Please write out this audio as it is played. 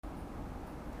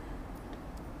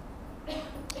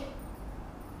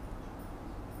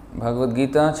Bhagavad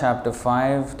Gita, chapter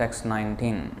 5, text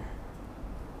 19.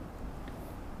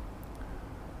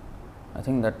 I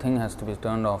think that thing has to be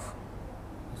turned off.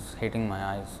 It's hitting my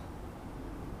eyes.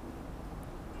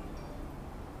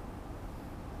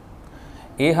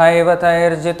 Ihaiva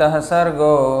tairjitah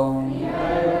sargo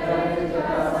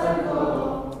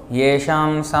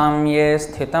yesham samye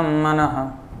sthitam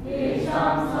manah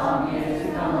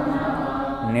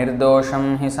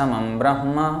nirdosham hi samam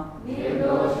brahma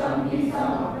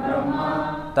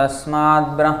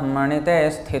tasmad brahmani te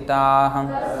sthitah.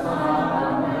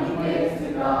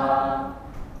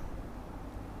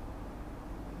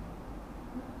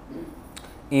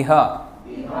 Iha,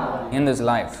 in this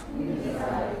life.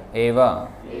 Eva,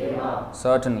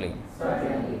 certainly.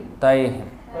 Taih,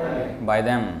 by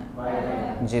them.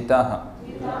 Jitah,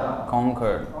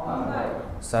 conquered.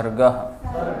 Sargah,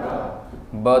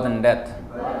 birth and death.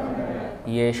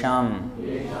 Yesham,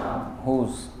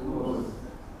 whose.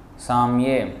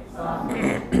 Samye,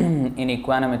 in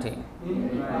equanimity.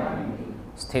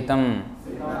 Sthitam,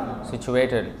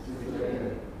 situated.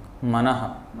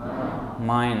 Manah,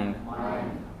 mind.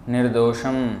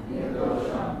 Nirdosham,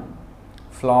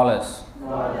 flawless.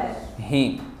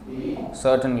 He,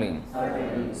 certainly.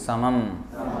 Samam,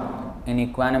 in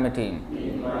equanimity.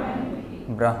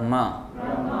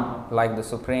 Brahma, like the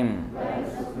Supreme.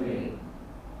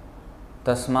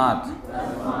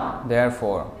 Tasmat,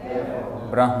 therefore.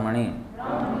 Brahmani,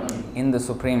 in the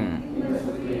Supreme.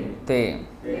 Te,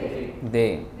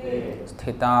 they.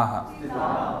 Sthitaha,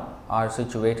 are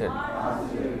situated.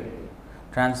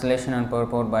 Translation and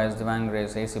purport by His Divine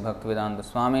Grace A.C. Bhaktivedanta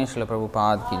Swami Srila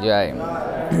Prabhupada Ki Jai.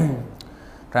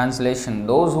 Translation: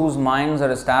 those whose minds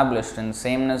are established in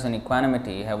sameness and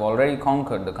equanimity have already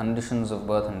conquered the conditions of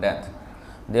birth and death.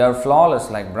 They are flawless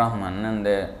like Brahman,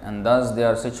 and thus they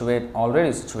are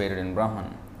already situated in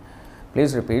Brahman.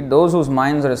 Please repeat: those whose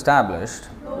minds are established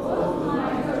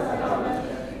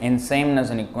in sameness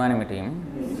and equanimity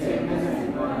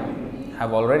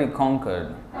have already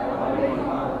conquered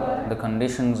the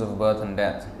conditions of birth and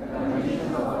death.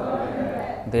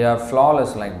 They are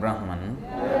flawless like Brahman,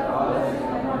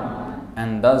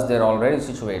 and thus they are already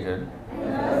situated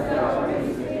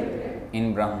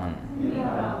in Brahman.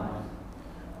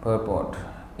 Purport: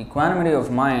 equanimity of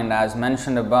mind, as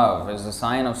mentioned above, is the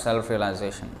sign of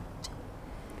self-realization.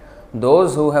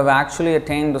 Those who have actually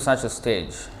attained to such a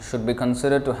stage should be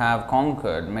considered to have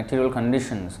conquered material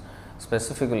conditions,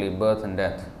 specifically birth and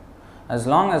death. As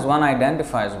long as one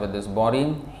identifies with this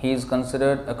body, he is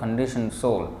considered a conditioned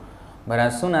soul. But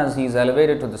as soon as he is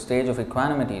elevated to the stage of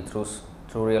equanimity through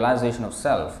realization of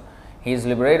self, he is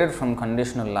liberated from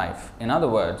conditional life. In other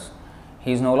words,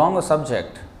 he is no longer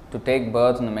subject to take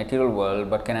birth in the material world,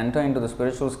 but can enter into the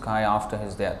spiritual sky after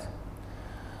his death.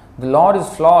 The Lord is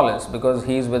flawless because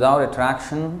he is without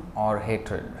attraction or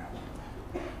hatred.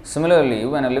 Similarly,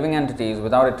 when a living entity is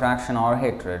without attraction or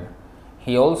hatred,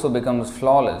 he also becomes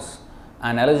flawless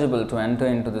and eligible to enter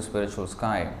into the spiritual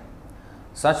sky.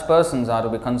 Such persons are to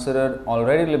be considered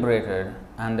already liberated,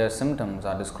 and their symptoms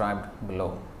are described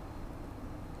below.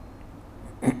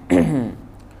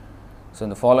 So in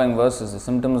the following verses, the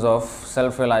symptoms of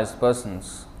self-realized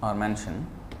persons are mentioned.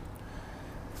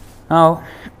 Now,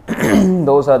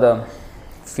 those are the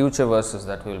future verses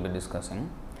that we will be discussing.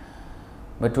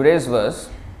 But today's verse,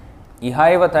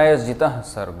 Ihaiva jitah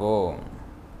sargo.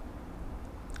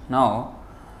 Now,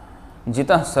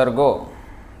 Jitah Sargo,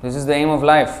 this is the aim of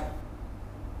life,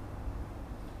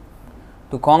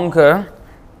 to conquer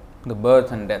the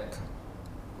birth and death.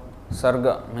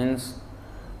 Sarga means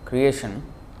creation,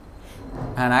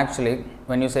 and actually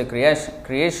when you say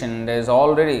creation, there is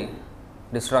already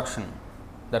destruction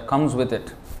that comes with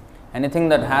it. Anything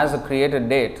that has a created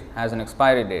date has an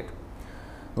expiry date,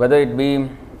 whether it be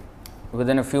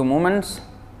within a few moments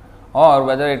or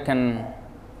whether it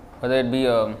be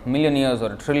a million years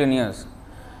or a trillion years,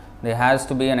 there has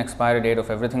to be an expiry date of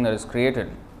everything that is created.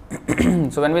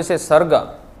 So when we say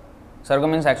sarga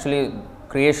means actually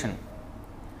creation.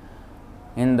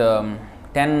 In the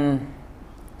 10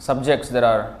 subjects that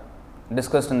are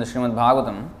discussed in the Srimad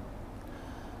Bhagavatam,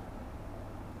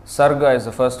 sarga is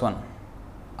the first one.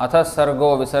 Atha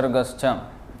sargo visargascha.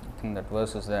 I think that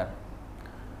verse is there.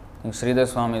 I think Sridhar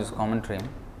Swami's commentary.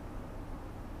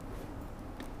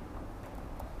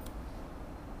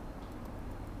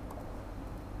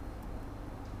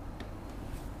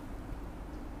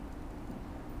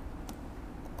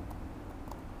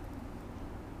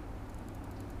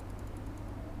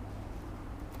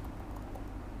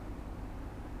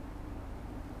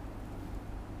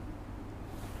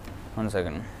 One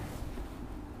second.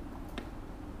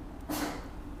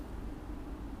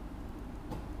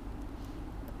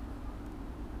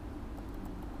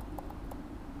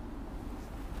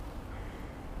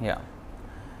 Yeah.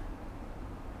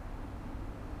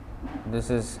 This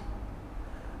is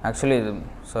actually,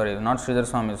 sorry, not Sridhar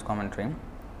Swami's commentary.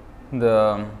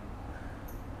 The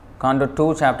Canto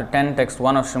 2, Chapter 10, Text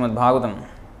 1 of Srimad Bhagavatam.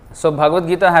 So, Bhagavad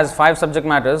Gita has 5 subject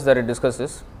matters that it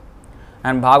discusses,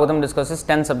 and Bhagavatam discusses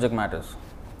 10 subject matters.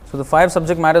 So, the 5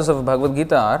 subject matters of Bhagavad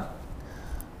Gita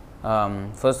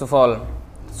are, first of all,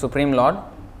 Supreme Lord,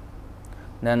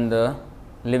 then the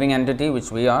living entity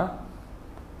which we are,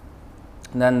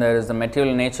 then there is the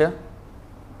material nature,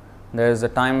 there is the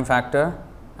time factor,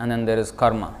 and then there is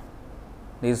karma.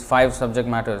 These 5 subject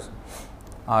matters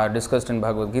are discussed in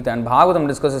Bhagavad Gita, and Bhagavatam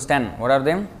discusses 10. What are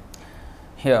they?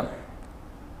 Here,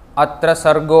 Atra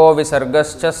sargo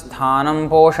visargascha sthanam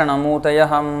poshanamutayah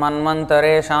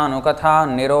manmantareshanu-katha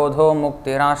nirodho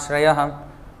muktirashrayah.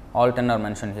 All 10 are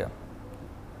mentioned here.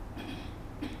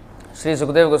 Sri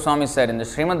Sukadeva Goswami said, in the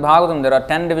Srimad Bhagavatam there are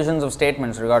 10 divisions of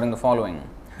statements regarding the following: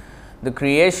 the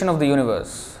creation of the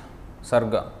universe,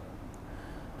 sarga,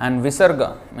 and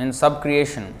visarga means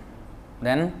sub-creation,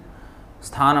 then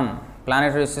sthanam,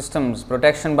 planetary systems,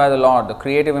 protection by the Lord, the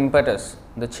creative impetus,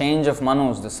 the change of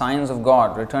manus, the signs of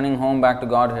God, returning home back to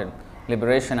Godhead,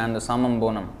 liberation, and the samam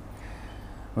bonam,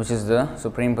 which is the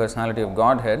Supreme Personality of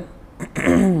Godhead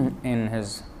in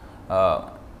His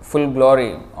full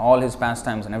glory, all His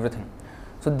pastimes and everything.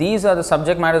 So, these are the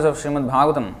subject matters of Srimad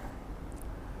Bhagavatam.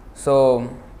 So,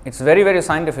 it's very, very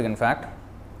scientific, in fact,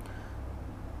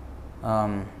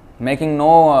 making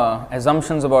no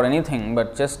assumptions about anything,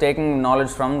 but just taking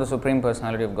knowledge from the Supreme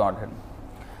Personality of Godhead.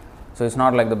 So, it's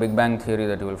not like the Big Bang theory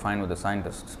that you will find with the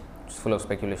scientists. It's full of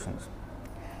speculations.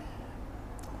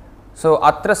 So,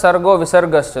 atra sargo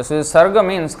visargascha. So, sarga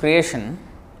means creation,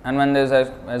 and when there is,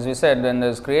 as we said, when there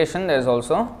is creation, there is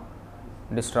also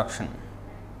destruction.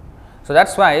 So, that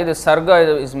is why this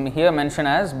sarga is here mentioned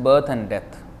as birth and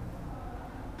death.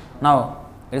 Now,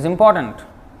 it is important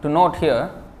to note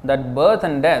here that birth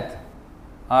and death,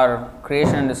 or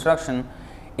creation and destruction,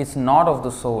 is not of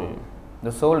the soul.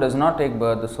 The soul does not take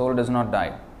birth, the soul does not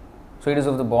die. So, it is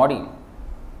of the body.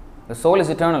 The soul is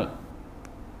eternal.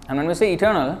 And when we say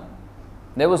eternal,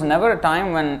 there was never a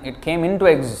time when it came into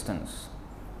existence,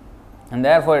 and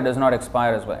therefore it does not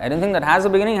expire as well. Anything that has a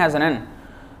beginning has an end,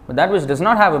 but that which does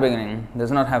not have a beginning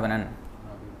does not have an end.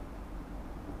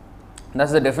 That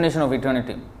is the definition of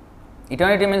eternity.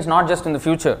 Eternity means not just in the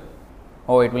future,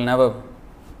 oh, it will never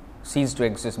cease to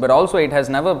exist, but also it has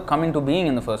never come into being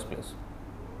in the first place.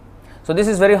 So, this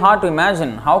is very hard to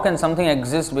imagine. How can something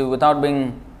exist without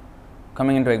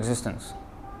coming into existence?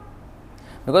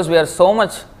 Because we are so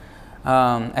much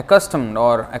accustomed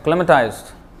or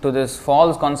acclimatized to this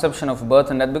false conception of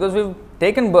birth and death, because we have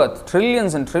taken birth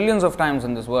trillions and trillions of times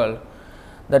in this world,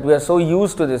 that we are so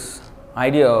used to this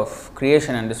idea of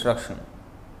creation and destruction.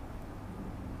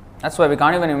 That is why we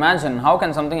can't even imagine how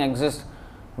can something exist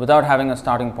without having a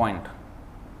starting point.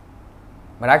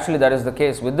 But actually that is the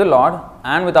case with the Lord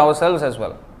and with ourselves as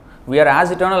well. We are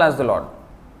as eternal as the Lord.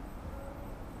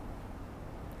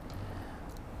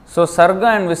 So,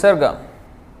 sarga and visarga,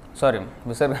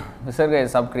 visarga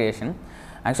is sub-creation.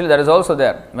 Actually that is also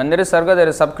there. When there is sarga, there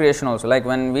is sub-creation also. Like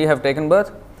when we have taken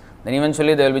birth, then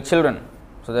eventually there will be children.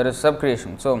 So, there is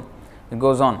sub-creation. So, it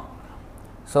goes on.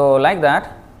 So, like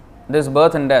that, this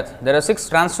birth and death, there are 6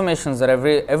 transformations that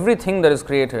everything that is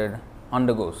created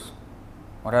undergoes.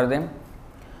 What are they?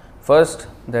 First,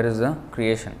 there is the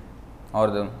creation, or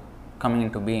the coming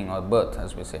into being, or birth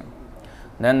as we say.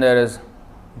 Then there is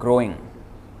growing.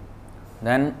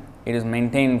 Then it is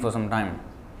maintained for some time.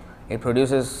 It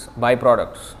produces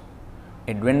byproducts.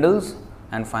 It dwindles,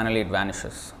 and finally it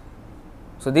vanishes.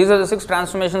 So, these are the 6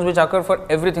 transformations which occur for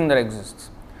everything that exists.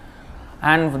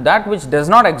 And that which does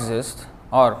not exist,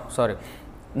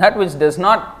 that which does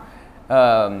not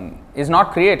is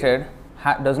not created,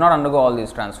 does not undergo all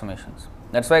these transformations.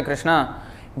 That is why Krishna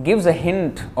gives a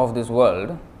hint of this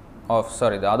world,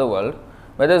 the other world,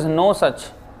 where there is no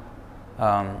such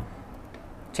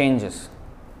changes.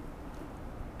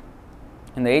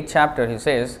 In the 8th chapter, he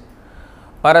says,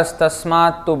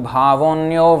 Parastasmat tu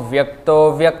bhavonyo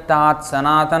vyakto vyaktat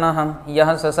sanatanah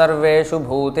yah sa sarveshu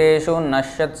bhuteshu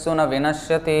nashyatsu na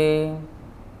vinashyati.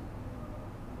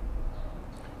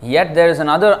 Yet there is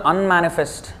another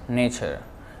unmanifest nature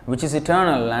which is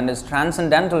eternal and is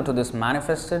transcendental to this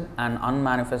manifested and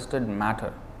unmanifested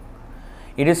matter.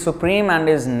 It is supreme and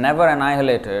is never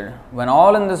annihilated. When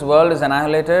all in this world is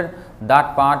annihilated,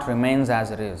 that part remains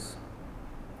as it is.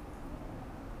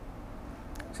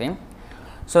 See?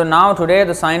 So now today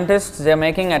the scientists, they are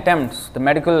making attempts, the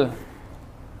medical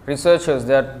researchers,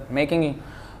 they are making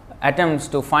attempts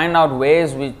to find out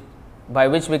ways by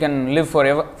which we can live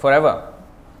forever.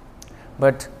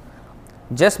 But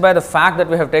just by the fact that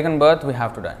we have taken birth, we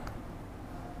have to die.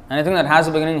 Anything that has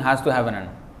a beginning has to have an end.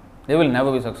 They will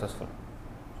never be successful.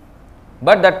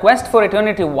 But that quest for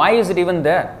eternity, why is it even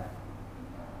there?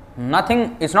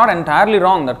 Nothing, it's not entirely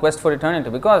wrong, that quest for eternity,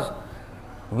 because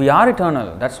we are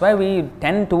eternal. That's why we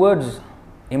tend towards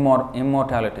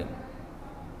immortality.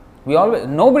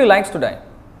 Nobody likes to die.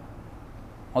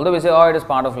 Although we say, oh, it is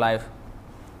part of life.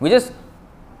 We just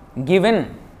give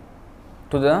in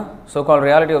to the so-called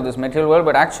reality of this material world,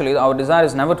 but actually our desire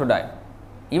is never to die.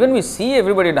 Even we see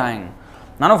everybody dying.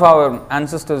 None of our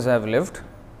ancestors have lived.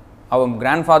 Our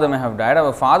grandfather may have died,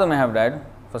 our father may have died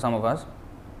for some of us.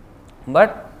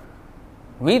 But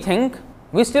we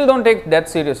still don't take death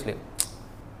seriously.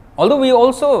 Although we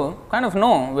also kind of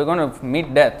know we're going to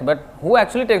meet death, but who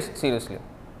actually takes it seriously?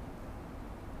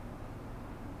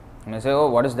 You may say, oh,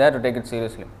 what is there to take it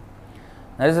seriously?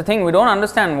 That is the thing, we don't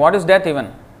understand what is death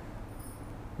even.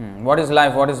 What is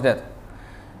life, what is death?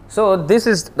 So this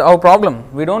is our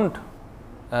problem. We don't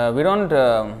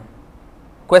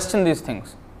question these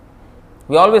things.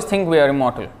 We always think we are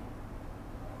immortal.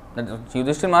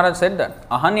 Yudhishthira Maharaj said that.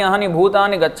 Ahani ahani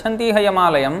bhutani gacchanti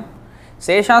hayamalayam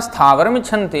sesha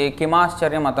sthavaramichhanti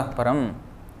kimascharya atah param.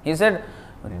 He said,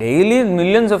 daily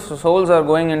millions of souls are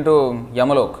going into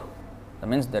Yamalok. That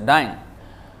means they are dying.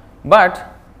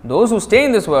 But those who stay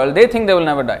in this world, they think they will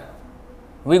never die.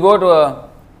 We go to a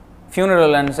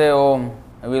funeral and say, oh,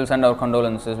 we will send our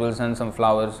condolences, we will send some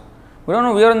flowers. We don't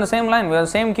know, we are in the same line, we are in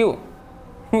the same queue.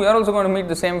 We are also going to meet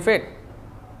the same fate.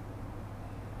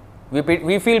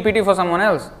 We feel pity for someone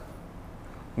else.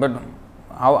 But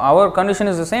our condition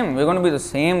is the same, we are going to be the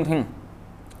same thing.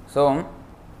 So,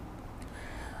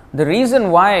 the reason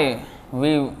why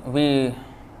we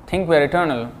think we are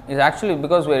eternal is actually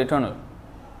because we are eternal.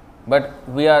 But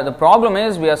the problem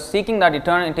is we are seeking that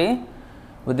eternity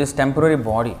with this temporary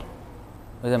body,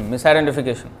 with a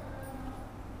misidentification.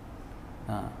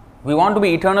 We want to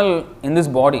be eternal in this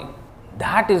body.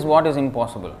 That is what is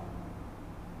impossible.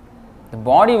 The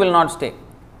body will not stay.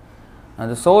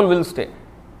 The soul will stay.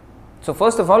 So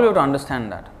first of all, we have to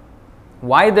understand that.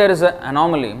 Why there is an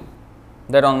anomaly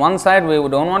that on one side we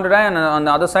don't want to die and on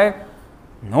the other side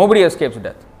nobody escapes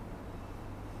death.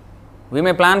 We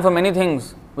may plan for many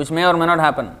things which may or may not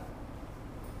happen.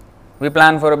 We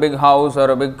plan for a big house or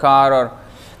a big car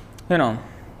or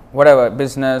whatever,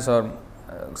 business or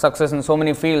success in so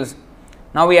many fields.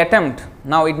 Now we attempt.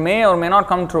 Now it may or may not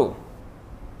come true.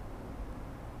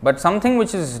 But something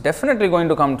which is definitely going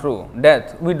to come true,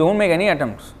 death, we don't make any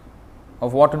attempts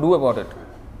of what to do about it.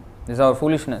 This is our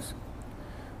foolishness.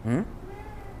 It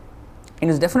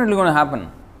is definitely going to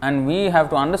happen. And we have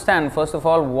to understand, first of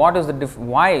all, what is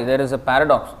why there is a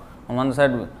paradox. On one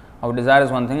side, our desire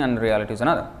is one thing and reality is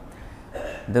another.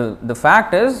 The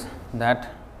fact is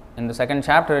that in the second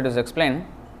chapter it is explained,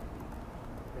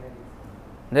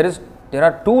 there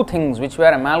are two things which we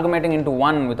are amalgamating into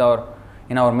one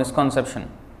in our misconception.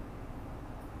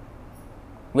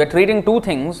 We are treating two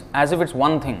things as if it's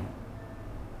one thing.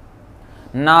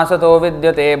 Na sato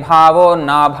vidyate bhavo,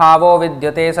 na bhavo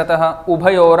vidyate satah,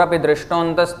 ubhayorapi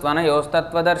drishtontas tvanayos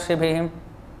tattvadarshibhim.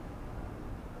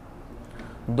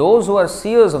 Those who are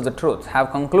seers of the truth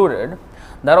have concluded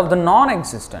that of the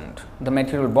non-existent, the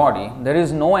material body, there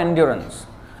is no endurance,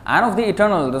 and of the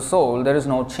eternal, the soul, there is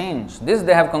no change. This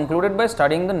they have concluded by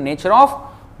studying the nature of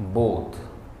both.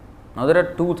 Now there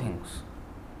are two things.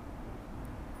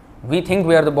 We think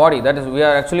we are the body, that is, we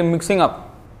are actually mixing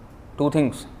up two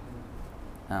things.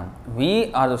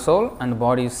 We are the soul and the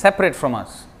body is separate from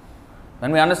us.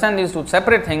 When we understand these two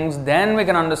separate things, then we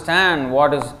can understand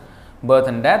what is birth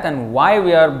and death and why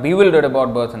we are bewildered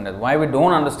about birth and death, why we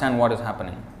don't understand what is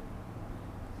happening.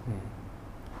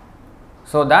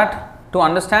 So that to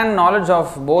understand knowledge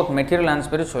of both material and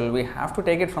spiritual, we have to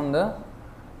take it from the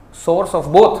source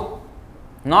of both.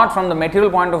 Not from the material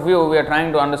point of view, we are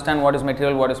trying to understand what is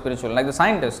material, what is spiritual. Like the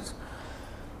scientists,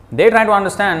 they try to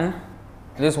understand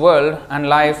this world and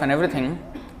life and everything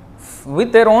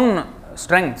with their own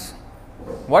strengths.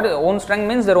 What own strength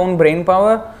means? Their own brain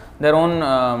power, their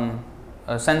own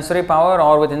sensory power,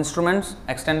 or with instruments,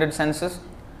 extended senses.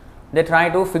 They try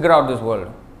to figure out this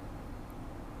world.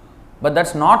 But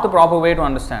that's not the proper way to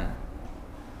understand.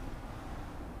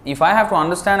 If I have to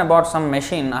understand about some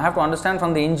machine, I have to understand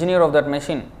from the engineer of that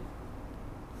machine.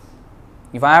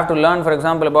 If I have to learn, for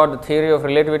example, about the theory of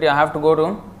relativity, I have to go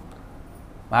to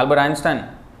Albert Einstein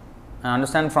and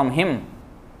understand from him,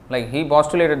 like he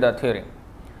postulated that theory.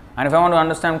 And if I want to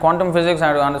understand quantum physics, I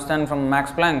have to understand from Max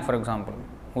Planck, for example,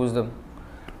 who is the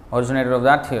originator of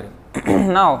that theory.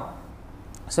 Now,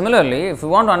 similarly, if we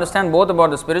want to understand both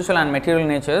about the spiritual and material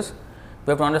natures,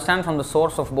 We have to understand from the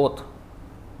source of both,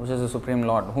 which is the Supreme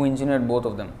Lord, who engineered both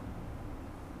of them.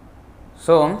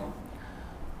 So,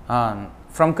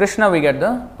 from Krishna we get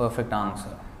the perfect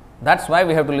answer. That's why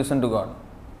we have to listen to God.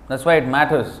 That's why it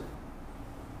matters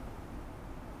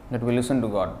that we listen to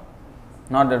God,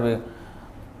 not that we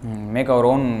make our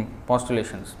own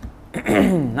postulations.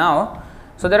 Now,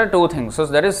 so there are two things. So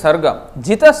there is Sarga.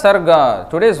 Jita Sarga.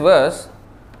 Today's verse,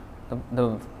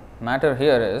 the matter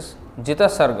here is Jita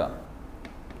Sarga.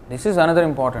 This is another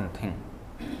important thing.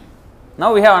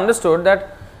 Now we have understood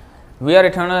that we are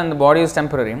eternal and the body is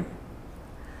temporary.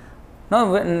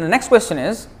 Now the next question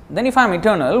is, then if I am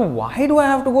eternal, why do I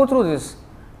have to go through these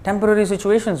temporary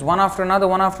situations one after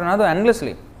another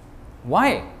endlessly?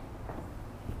 Why?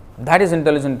 That is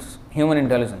intelligence, human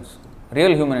intelligence,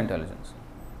 real human intelligence.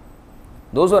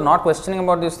 Those who are not questioning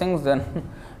about these things, then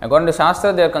according to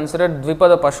Shastra, they are considered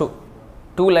Dvipada Pashu,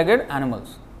 two-legged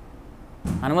animals.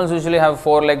 Animals usually have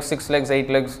 4 legs, 6 legs, 8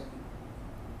 legs.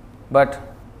 But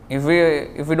if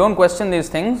we don't question these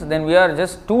things, then we are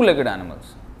just two-legged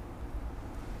animals.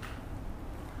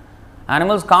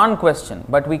 Animals can't question,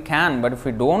 but we can. But if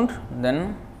we don't,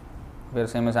 then we are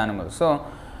same as animals. So,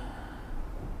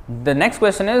 the next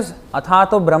question is,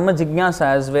 Athato Brahma Jignasa,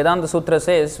 as Vedanta Sutra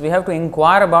says, we have to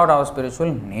inquire about our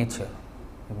spiritual nature.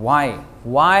 Why?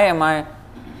 Why am I,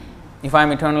 if I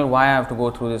am eternal, why I have to go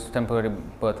through this temporary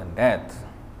birth and death?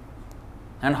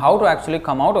 And how to actually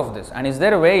come out of this? And is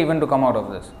there a way even to come out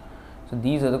of this? So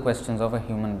these are the questions of a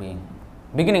human being.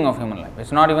 Beginning of human life.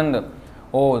 It's not even the,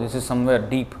 oh, this is somewhere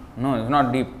deep. No, it's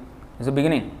not deep. It's the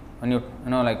beginning. When you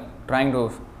like trying to,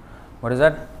 what is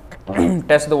that?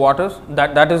 Test the waters.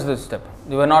 That is the step.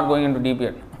 We were not going into deep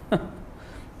yet.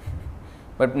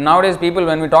 But nowadays people,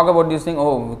 when we talk about these things,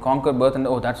 oh, we conquer birth and,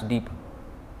 oh, that's deep.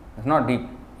 It's not deep.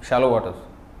 Shallow waters.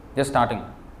 Just starting.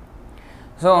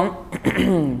 So,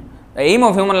 the aim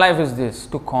of human life is this,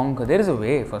 to conquer. There is a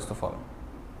way, first of all.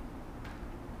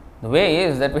 The way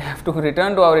is that we have to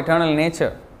return to our eternal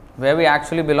nature, where we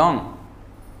actually belong.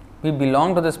 We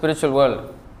belong to the spiritual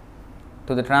world,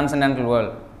 to the transcendental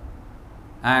world.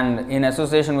 And in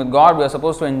association with God, we are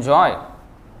supposed to enjoy.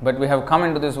 But we have come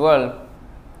into this world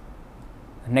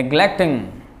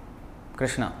neglecting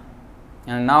Krishna.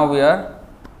 And now we are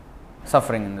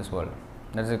suffering in this world.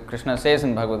 That's what Krishna says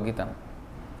in Bhagavad Gita,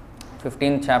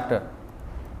 15th chapter.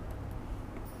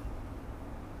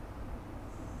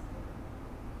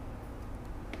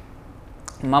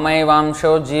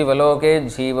 Mamaivamsho jivaloke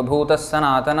jivabhutas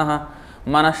sanatanaha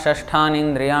manashasthani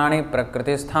indriyani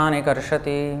prakritisthani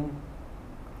karshati.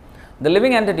 The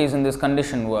living entities in this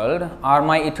conditioned world are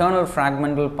my eternal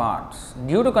fragmental parts.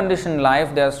 Due to conditioned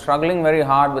life, they are struggling very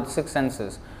hard with 6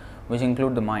 senses, which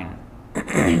include the mind.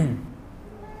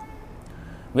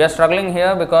 We are struggling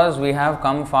here because we have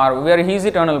come far. We are his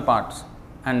eternal parts.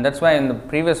 And that's why in the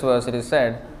previous verse it is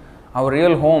said, our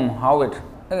real home, how it,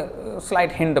 a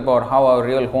slight hint about how our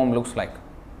real home looks like.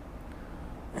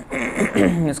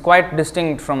 It's quite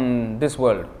distinct from this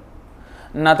world.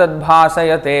 Na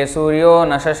tadbhasayate suryo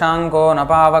na shashanko na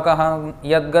pavakaha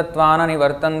yadgatva na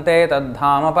nivartante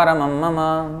tadhama paramam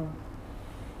mama.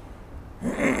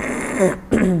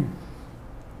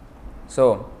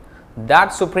 So,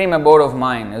 that supreme abode of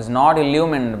mine is not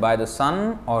illumined by the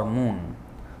sun or moon,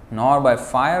 nor by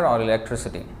fire or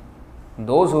electricity.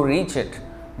 Those who reach it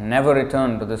never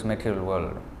return to this material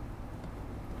world.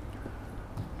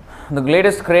 The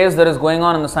latest craze that is going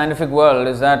on in the scientific world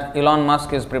is that Elon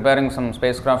Musk is preparing some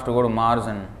spacecraft to go to Mars,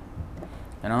 and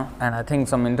and I think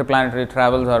some interplanetary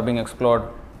travels are being explored,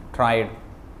 tried.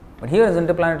 But here is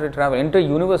interplanetary travel,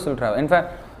 inter-universal travel. In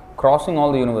fact, crossing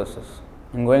all the universes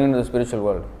and going into the spiritual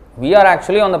world. We are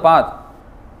actually on the path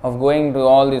of going to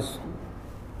all this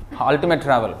ultimate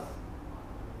travel.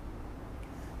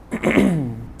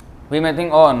 We may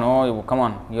think, oh no, come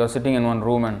on, you are sitting in one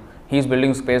room and he is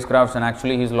building spacecrafts and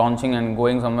actually he is launching and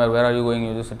going somewhere. Where are you going?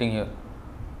 You are just sitting here.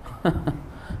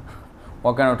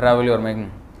 What kind of travel you are making?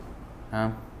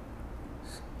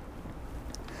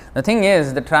 The thing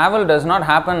is, the travel does not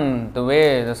happen the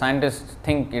way the scientists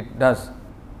think it does.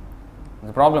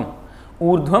 The problem.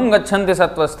 Urdhvam gachanti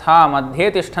satvastha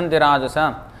madhye tishtanti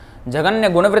rajasa jaganya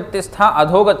gunavrittistha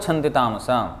adho gachanti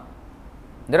tamasa.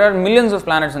 There are millions of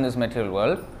planets in this material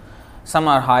world. Some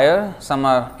are higher, some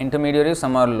are intermediary,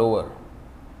 some are lower.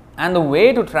 And the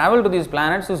way to travel to these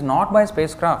planets is not by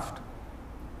spacecraft,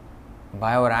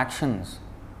 by our actions.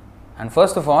 And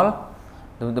first of all,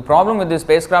 the problem with this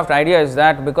spacecraft idea is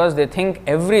that because they think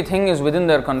everything is within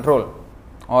their control,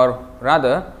 or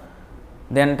rather,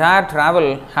 the entire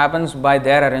travel happens by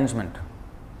their arrangement.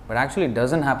 But actually it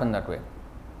doesn't happen that way.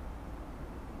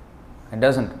 It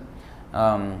doesn't.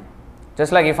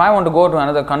 Just like if I want to go to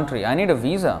another country, I need a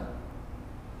visa.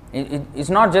 It's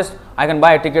not just I can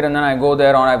buy a ticket and then I go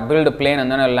there, or I build a plane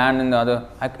and then I land in the other.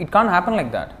 It can't happen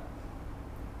like that.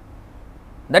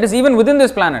 That is even within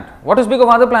this planet. What to speak of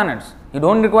other planets? You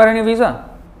don't require any visa.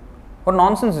 What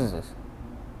nonsense is this?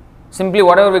 Simply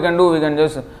whatever we can do, we can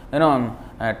just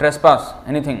trespass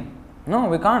anything. No,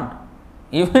 we can't.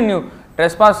 Even you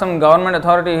trespass some government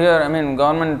authority here,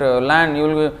 government land,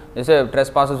 they say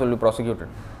trespassers will be prosecuted.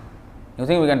 You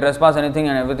think we can trespass anything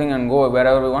and everything and go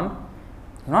wherever we want?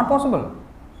 It's not possible.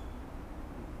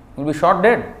 We'll be shot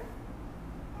dead.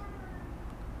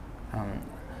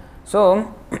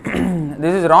 So,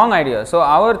 this is wrong idea. So,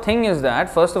 our thing is that,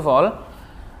 first of all,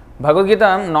 Bhagavad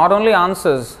Gita not only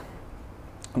answers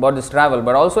about this travel,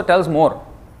 but also tells more.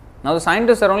 Now, the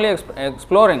scientists are only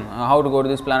exploring how to go to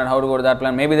this planet, how to go to that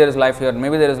planet. Maybe there is life here,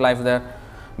 maybe there is life there.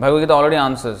 Bhagavad Gita already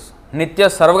answers. Nitya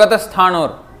sarvagata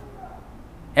sthanur.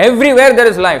 Everywhere there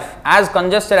is life, as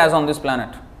congested as on this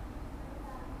planet.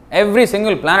 Every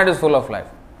single planet is full of life.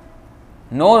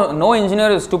 No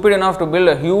engineer is stupid enough to build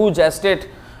a huge estate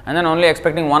and then only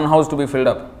expecting one house to be filled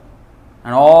up.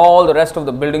 And all the rest of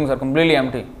the buildings are completely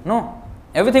empty. No,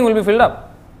 everything will be filled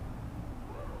up.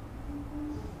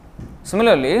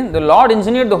 Similarly, the Lord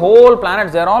engineered the whole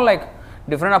planet. They are all like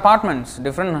different apartments,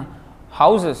 different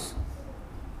houses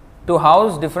to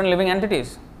house different living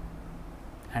entities.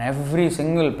 And every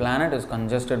single planet is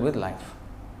congested with life.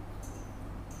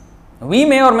 We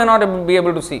may or may not be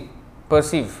able to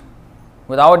perceive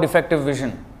with our defective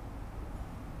vision.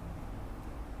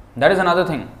 That is another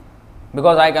thing.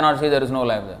 Because I cannot see, there is no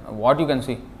life there. What you can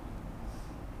see?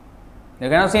 You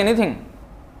cannot see anything.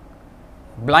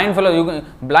 Blind fellow,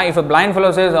 if a blind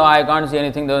fellow says, "Oh, I can't see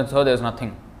anything," so there is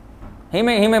nothing. He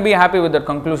may be happy with that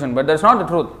conclusion, but that is not the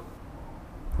truth.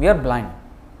 We are blind.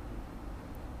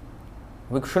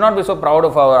 We should not be so proud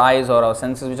of our eyes or our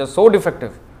senses, which are so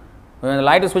defective. When the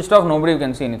light is switched off, nobody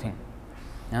can see anything.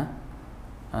 Yeah?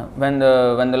 When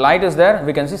the light is there,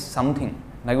 we can see something.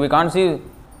 Like we can't see,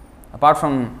 apart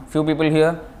from few people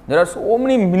here, there are so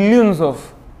many millions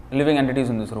of living entities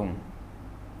in this room.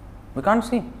 We can't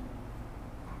see.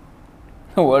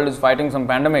 The world is fighting some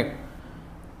pandemic.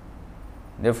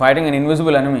 They are fighting an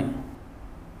invisible enemy.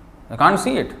 They can't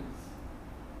see it.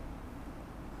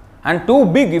 And too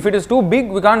big, if it is too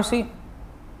big, we can't see.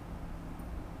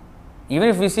 Even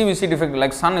if we see defect.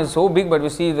 Like sun is so big, but we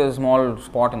see the small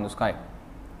spot in the sky.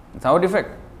 It's our defect.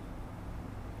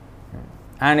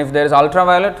 And if there is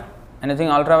ultraviolet, anything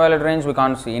ultraviolet range, we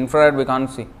can't see. Infrared, we can't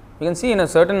see. We can see in a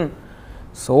certain,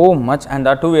 so much, and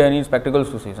that too we need spectacles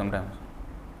to see sometimes.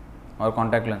 Or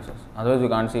contact lenses. Otherwise we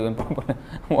can't see even properly.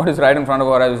 What is right in front of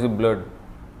our eyes is blurred.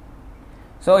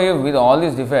 So if with all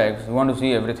these defects, you want to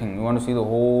see everything, you want to see the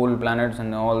whole planets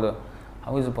and all the,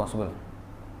 how is it possible?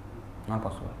 Not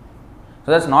possible.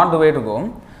 So that's not the way to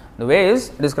go. The way is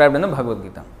described in the Bhagavad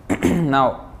Gita.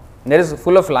 Now, there is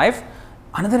full of life.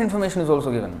 Another information is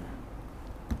also given.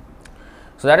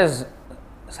 So that is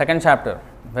second chapter,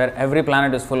 where every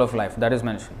planet is full of life. That is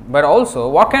mentioned. But also,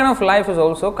 what kind of life is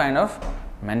also kind of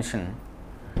mentioned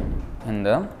in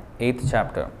the 8th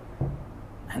chapter.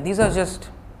 And these are just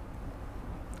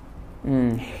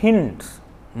hints.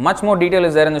 Much more detail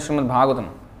is there in the Srimad Bhagavatam.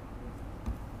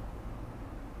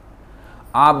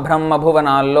 Abhrahma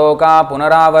bhuvanalloka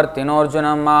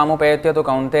punaravartinorjunam mamupetyatu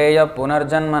kaunteya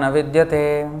punarjanma na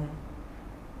vidyate.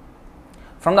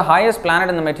 From the highest planet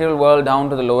in the material world down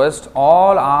to the lowest,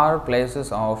 all are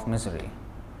places of misery,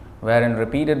 wherein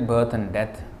repeated birth and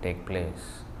death take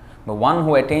place. But one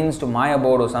who attains to my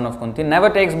abode, O son of Kunti, never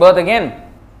takes birth again.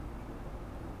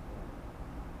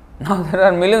 Now there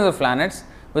are millions of planets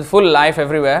with full life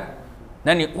everywhere.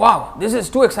 Then wow, this is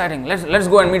too exciting. Let's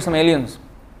go and meet some aliens.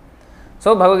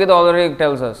 So Bhagavad Gita already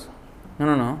tells us,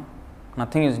 no,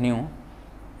 nothing is new.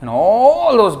 In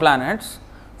all those planets,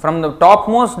 from the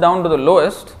topmost down to the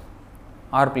lowest,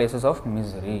 are places of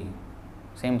misery.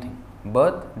 Same thing.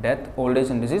 Birth, death, old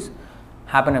age and disease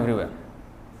happen everywhere.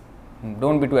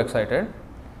 Don't be too excited.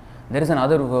 There is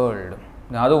another world.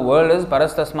 The other world is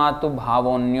Parastasmatu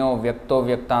Bhavonyo Vyakto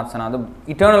Vyaktatsana,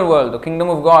 the eternal world, the kingdom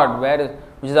of God,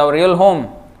 which is our real home,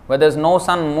 where there is no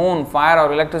sun, moon, fire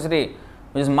or electricity,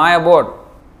 which is my abode.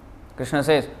 Krishna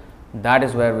says, that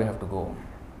is where we have to go.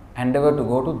 Endeavor to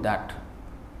go to that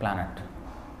planet.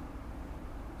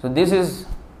 So this is,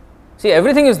 see,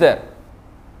 everything is there.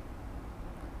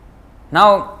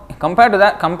 Now compare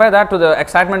that to the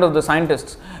excitement of the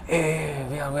scientists. Hey,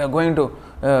 we are going to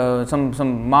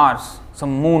some Mars,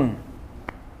 some moon.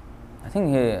 I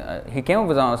think he came up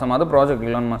with some other project,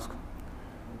 Elon Musk.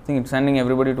 I think it's sending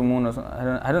everybody to moon or something.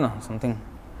 I don't know, something.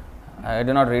 I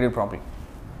did not read it properly.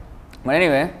 But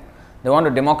anyway, they want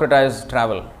to democratize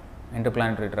travel,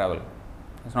 interplanetary travel.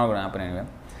 It's not going to happen anyway.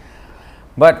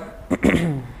 But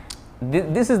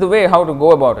this is the way how to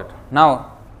go about it.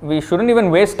 Now, we shouldn't even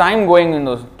waste time going in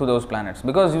to those planets,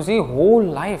 because you see, whole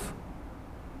life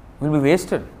will be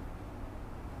wasted.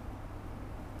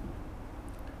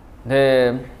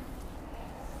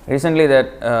 Recently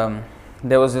that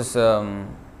there was this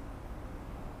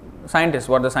scientist,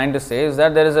 what the scientists say is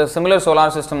that there is a similar solar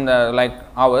system there, like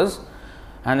ours,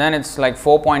 and then it's like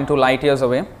 4.2 light years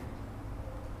away.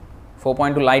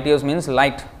 4.2 light years means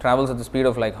light travels at the speed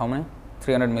of like how many?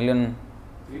 300 million.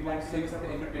 3 lakh 6 10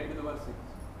 to the power 6.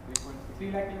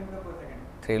 3 lakh kilometers per second.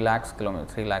 3 lakhs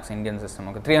kilometers, 3 lakhs Indian system.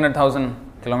 Okay, 300,000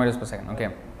 kilometers per second. Okay,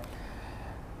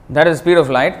 that is the speed of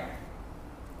light.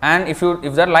 And if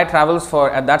that light travels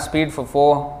at that speed for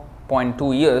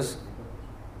 4.2 years,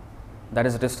 that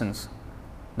is the distance.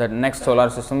 The next solar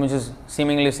system, which is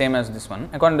seemingly same as this one,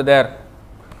 according to their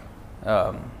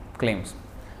claims.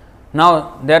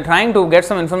 Now they are trying to get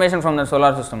some information from the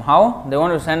solar system. How? They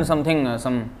want to send something,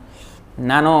 some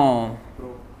nano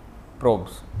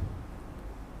probes,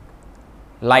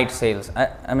 light sails.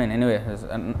 I mean, anyway, it's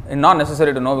not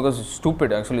necessary to know because it's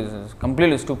stupid. Actually, it's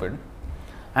completely stupid.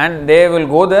 And they will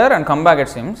go there and come back, it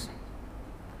seems.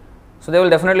 So they will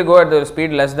definitely go at the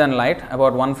speed less than light,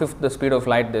 about 1/5 the speed of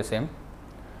light, they say.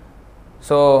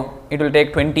 So it will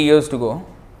take 20 years to go,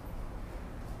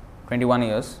 21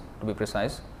 years to be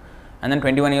precise, and then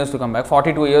 21 years to come back.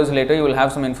 42 years later, you will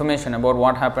have some information about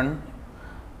what happened.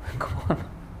 Come on,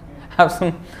 have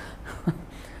some.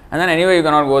 And then anyway, you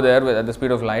cannot go there at the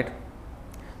speed of light.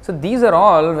 So these are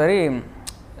all very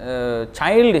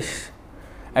childish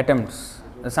attempts.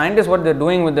 The scientists, what they are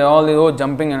doing with all the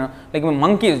jumping, like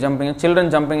monkeys jumping,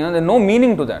 children jumping, there is no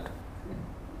meaning to that.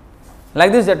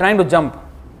 Like this, they are trying to jump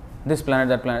this planet,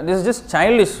 that planet. This is just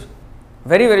childish,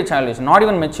 very, very childish, not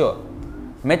even mature.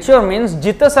 Mature means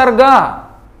Jita Sarga.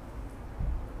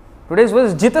 Today's word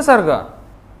is Jita Sarga.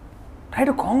 Try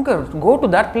to conquer, go to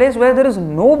that place where there is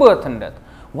no birth and death.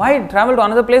 Why travel to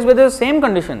another place where there are same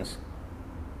conditions?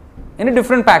 In a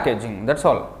different packaging, that's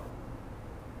all.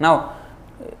 Now,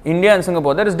 India and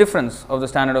Singapore, there is difference of the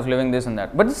standard of living, this and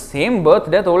that. But the same birth,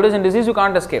 death, old age and disease, you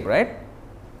can't escape, right?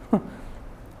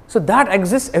 So that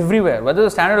exists everywhere. Whether the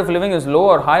standard of living is low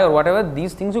or high or whatever,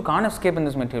 these things you can't escape in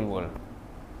this material world.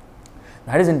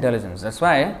 That is intelligence. That's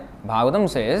why Bhagavatam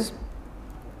says,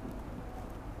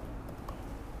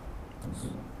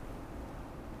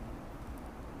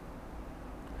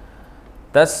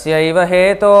 Tasyaiva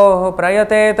hetoh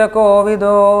prayateta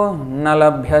kovido na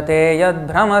labhyate yad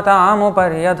bhramatam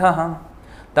uparyadhah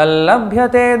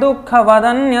tallabhyate dukkha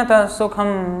vadanyata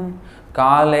sukham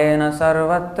kalena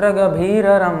sarvatra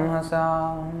gabhira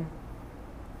ramhasa.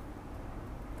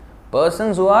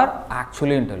 Persons who are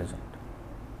actually intelligent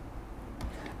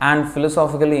and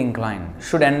philosophically inclined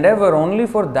should endeavor only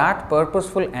for that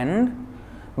purposeful end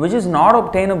which is not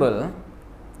obtainable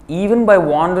even by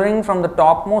wandering from the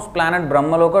topmost planet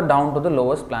Brahmaloka down to the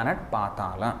lowest planet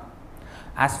Patala.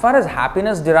 As far as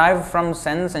happiness derived from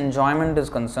sense enjoyment is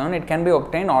concerned, it can be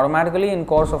obtained automatically in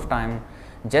course of time,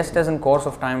 just as in course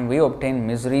of time we obtain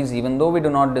miseries even though we do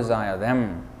not desire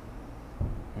them.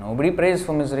 Nobody prays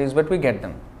for miseries, but we get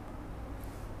them.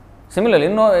 Similarly,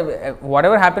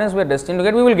 whatever happiness we are destined to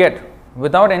get, we will get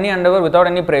without any endeavor, without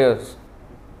any prayers.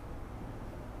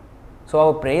 So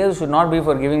our prayers should not be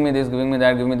for giving me this, giving me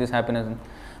that, giving me this happiness.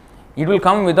 It will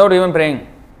come without even praying.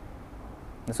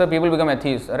 That's why people become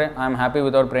atheists. I am happy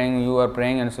without praying, you are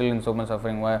praying and still in so much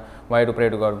suffering. Why to pray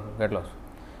to God? Get lost.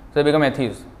 So they become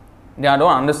atheists. They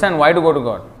don't understand why to go to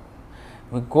God.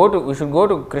 We should go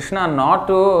to Krishna not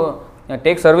to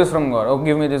take service from God. Oh,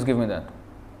 give me this, give me that.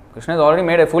 Krishna has already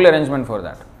made a full arrangement for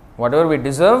that. Whatever we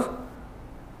deserve,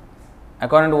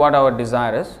 according to what our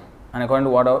desire is, and according to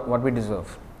what we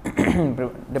deserve.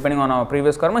 Depending on our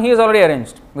previous karma, he has already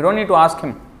arranged. We don't need to ask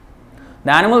him.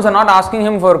 The animals are not asking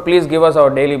him for please give us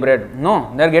our daily bread.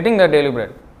 No, they are getting their daily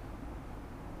bread.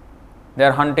 They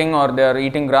are hunting or they are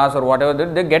eating grass or whatever,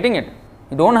 they are getting it.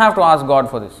 You don't have to ask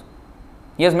God for this.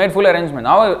 He has made full arrangement.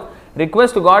 Our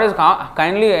request to God is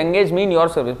kindly engage me in your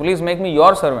service. Please make me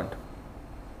your servant.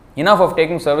 Enough of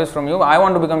taking service from you. I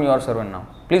want to become your servant now.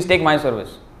 Please take my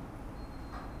service.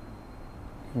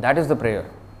 That is the prayer.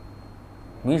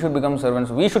 We should become servants.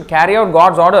 We should carry out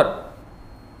God's order.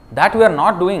 That we are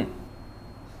not doing.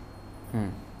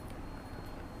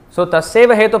 So,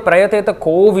 tasseva hetu prayateta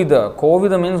kovida.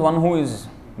 Kovida means one who is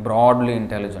broadly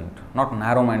intelligent, not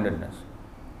narrow-mindedness.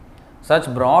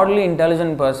 Such broadly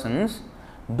intelligent persons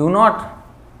do not,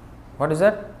 what is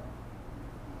that?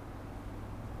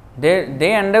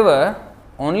 They endeavor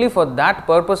only for that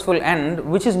purposeful end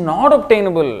which is not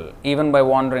obtainable even by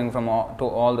wandering from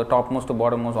all the topmost to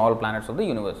bottommost all planets of the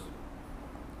universe.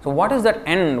 So what is that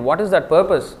end? What is that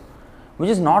purpose which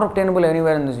is not obtainable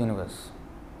anywhere in this universe?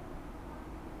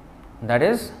 That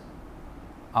is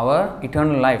our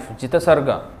eternal life, Jita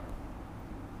Sarga.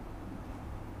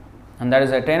 And that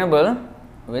is attainable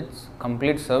with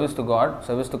complete service to God,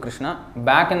 service to Krishna,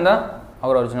 back in our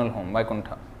original home,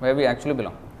 Vaikuntha, where we actually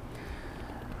belong.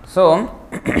 So,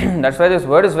 that's why this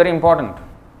word is very important,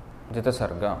 Jita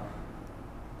Sarga.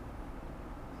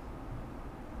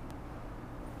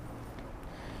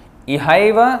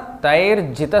 Ihaiva tair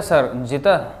jita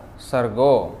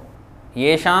sargo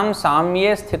yesham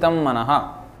samye sthitam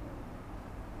manaha.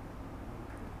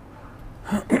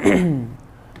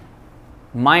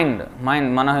 Mind,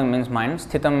 manaha means mind,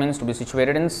 sthitam means to be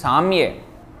situated in samye,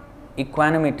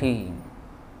 equanimity.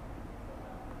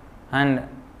 And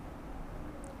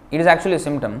it is actually a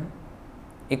symptom.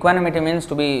 Equanimity means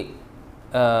to be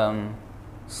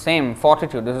same,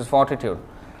 fortitude, this is fortitude.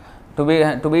 To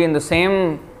be in the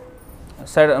same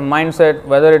mindset,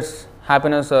 whether it's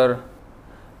happiness or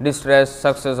distress,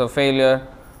 success or failure,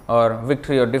 or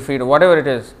victory or defeat, or whatever it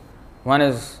is, one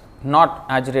is not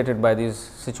agitated by these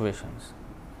situations.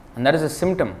 And that is a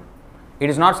symptom. It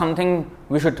is not something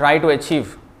we should try to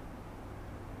achieve.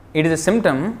 It is a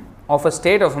symptom of a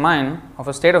state of mind, of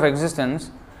a state of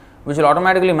existence, which will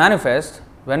automatically manifest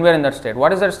when we are in that state.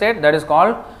 What is that state? That is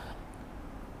called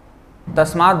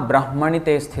Tasmat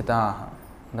Brahmanite Sthita,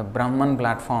 the Brahman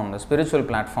platform, the spiritual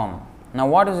platform. Now,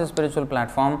 what is the spiritual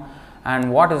platform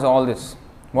and what is all this?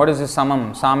 What is this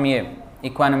samam, samye,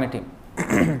 equanimity?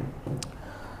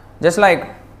 Just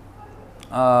like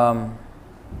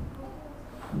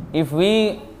if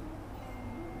we,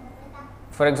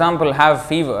 for example, have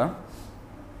fever,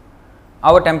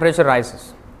 our temperature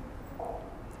rises.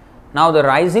 Now, the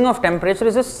rising of temperature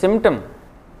is a symptom.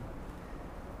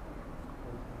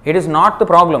 It is not the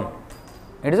problem.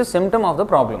 It is a symptom of the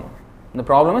problem. The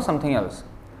problem is something else.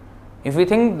 If we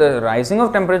think the rising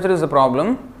of temperature is the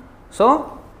problem,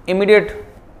 so immediate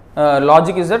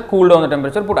logic is that cool down the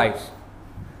temperature, put ice.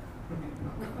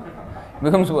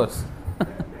 Becomes worse.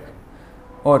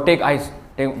 Or take ice,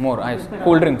 take more ice,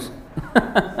 cool drinks.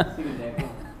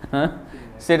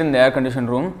 Sit in the air conditioned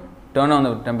room, turn on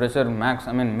the temperature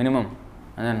minimum,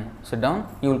 and then sit down,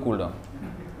 you will cool down.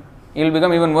 It will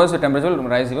become even worse, the temperature will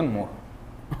rise even more.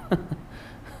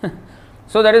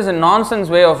 So that is a nonsense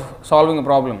way of solving a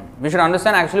problem. We should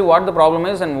understand actually what the problem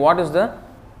is and what is the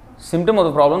symptom of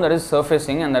the problem that is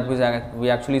surfacing and that we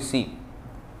actually see.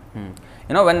 You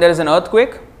know, when there is an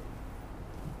earthquake,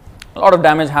 a lot of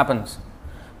damage happens.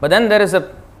 But then there is a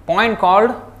point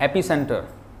called epicenter,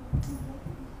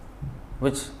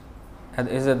 which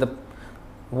is at the...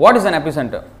 What is an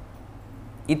epicenter?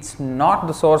 It's not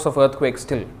the source of earthquake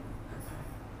still.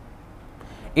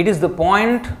 It is the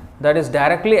point that is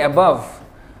directly above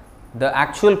the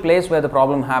actual place where the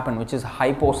problem happened, which is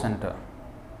hypocenter.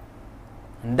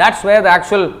 And that's where the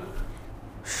actual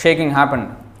shaking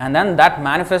happened. And then that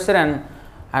manifested, and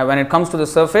when it comes to the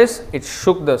surface, it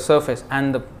shook the surface.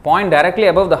 And the point directly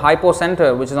above the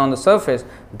hypocenter, which is on the surface,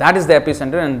 that is the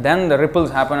epicenter, and then the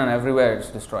ripples happen and everywhere it's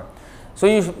destroyed. So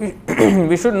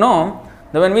we should know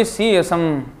that when we see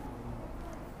some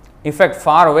effect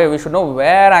far away, we should know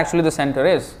where actually the center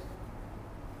is.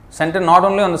 Center not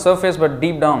only on the surface but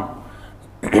deep down.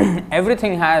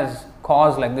 Everything has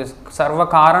cause like this. Sarva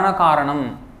karana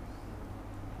karanam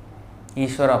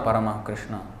Ishvara Parama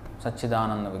Krishna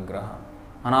Satchidananda Vigraha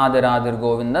Anadiradir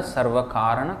Govinda Sarva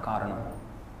Karana Karanam.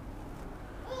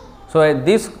 So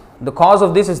the cause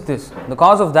of this is this, the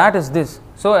cause of that is this.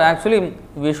 So actually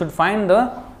we should find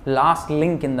the last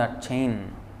link in that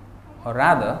chain, or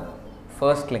rather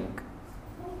first link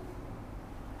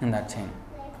in that chain.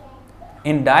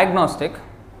 In diagnostics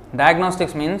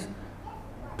means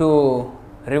to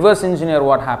reverse engineer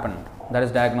what happened. That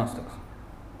is diagnostics.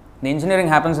 The engineering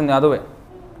happens in the other way.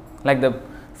 Like the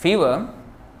fever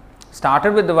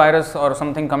started with the virus or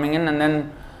something coming in, and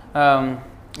then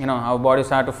our body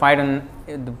started to fight, and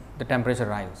the temperature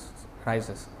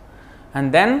rises.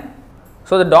 And then,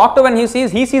 so the doctor, when he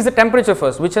sees the temperature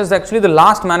first, which is actually the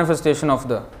last manifestation of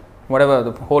the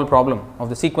whole problem of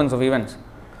the sequence of events.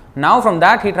 Now from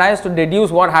that he tries to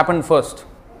deduce what happened first.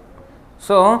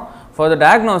 So for the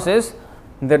diagnosis,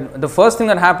 the first thing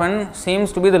that happened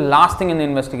seems to be the last thing in the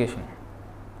investigation.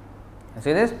 You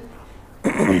see this?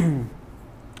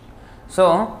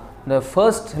 So the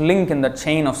first link in the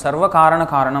chain of Sarva Karana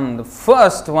Karanam, the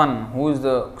first one who is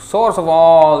the source of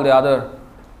all the other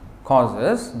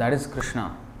causes, that is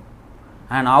Krishna.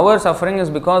 And our suffering is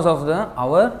because of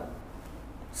our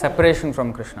separation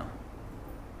from Krishna.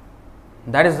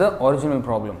 That is the original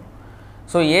problem.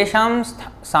 So, yesham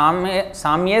samye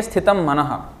sthitam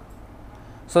manaha.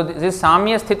 So, this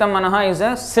samye sthitam manaha is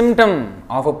a symptom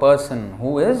of a person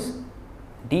who is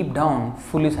deep down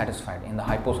fully satisfied in the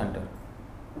hypocenter,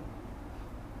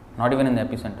 not even in the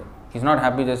epicenter. He is not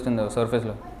happy just in the surface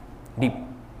level, deep.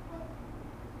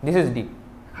 This is deep.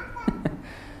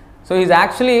 So, he is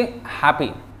actually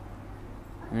happy.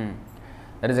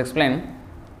 That is explained.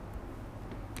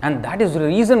 And that is the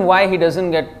reason why he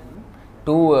doesn't get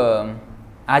too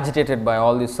agitated by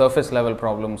all these surface level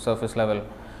problems, surface level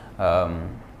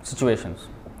situations.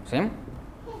 See? In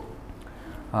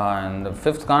the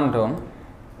 5th canto,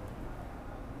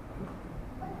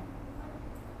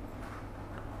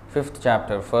 5th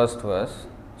chapter, 1st verse.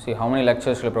 See how many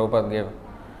lectures Srila Prabhupada gave.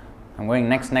 I am going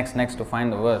next to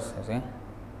find the verse. You see?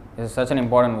 This is such an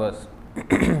important verse.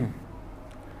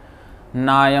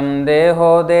 नायम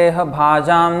देहो देह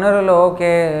भाजाम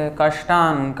नरलोके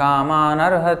कष्टान कामान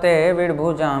अर्हते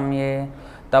विड्भुजाम ये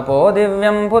तपो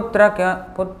दिव्यम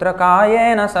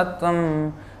पुत्रकायेन सत्वम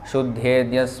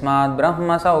शुद्धेद्यस्माद्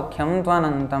ब्रह्म सौख्यम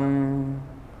त्वनंतम.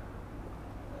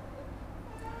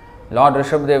 Lord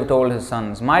Rishabhdev told his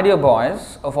sons, my dear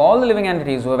boys, of all the living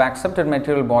entities who have accepted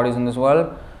material bodies in this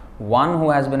world, one who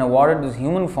has been awarded this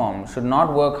human form should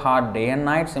not work hard day and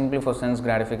night simply for sense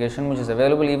gratification, which is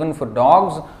available even for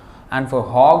dogs and for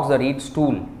hogs that eat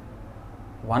stool.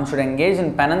 One should engage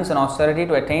in penance and austerity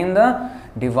to attain the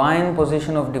divine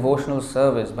position of devotional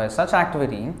service. By such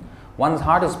activity, one's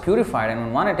heart is purified, and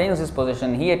when one attains this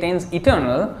position, he attains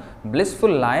eternal,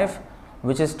 blissful life,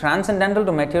 which is transcendental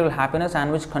to material happiness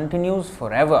and which continues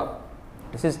forever.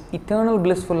 This is eternal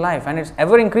blissful life, and it's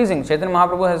ever increasing. Chaitanya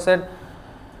Mahaprabhu has said,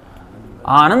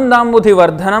 Anandambudhi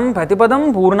vardhanam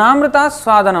pratipadam purnamrita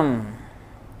swadanam.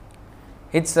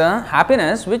 It's a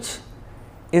happiness which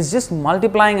is just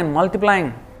multiplying and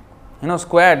multiplying,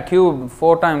 squared, cubed,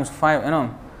 4 times, 5,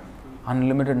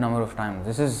 unlimited number of times.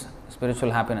 This is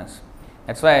spiritual happiness.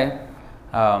 That's why,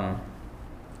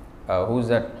 who's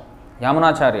that?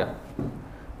 Yamunacharya,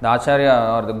 the Acharya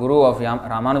or the Guru of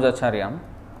Ramanujacharya,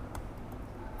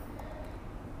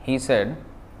 he said,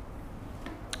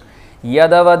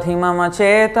 Yadavadhi mama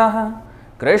chetah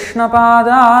Krishna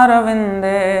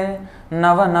padaravinde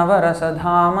Nava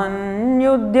navarasadhaman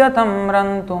yudhyatam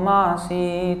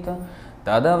rantumasit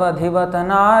Tadavadhi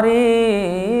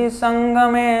vatanari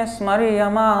sangame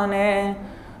smaryamane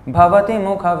Bhavati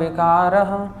mukha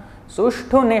vikarah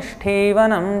sushtu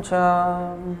nishthevanam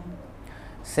cha.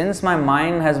 Since my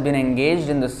mind has been engaged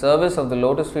in the service of the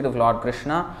lotus feet of Lord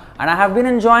Krishna, and I have been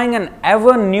enjoying an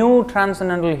ever new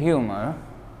transcendental humor,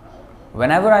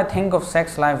 whenever I think of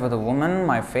sex life with a woman,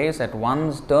 my face at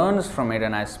once turns from it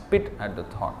and I spit at the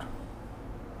thought.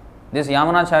 This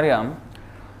Yamunacharya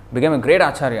became a great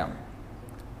Acharya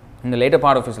in the later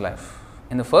part of his life.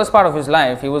 In the first part of his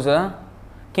life, he was a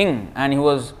king and he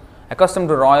was accustomed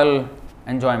to royal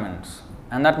enjoyments,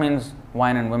 and that means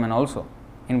wine and women also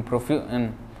in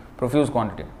profuse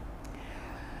quantity.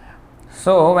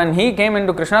 So, when he came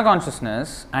into Krishna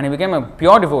consciousness and he became a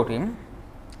pure devotee,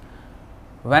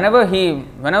 whenever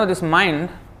this mind,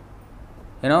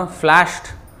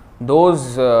 flashed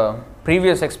those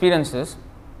previous experiences,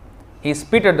 he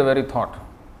spit at the very thought.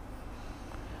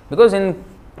 Because in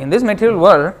this material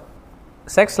world,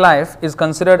 sex life is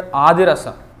considered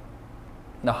adirasa,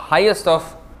 the highest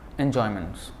of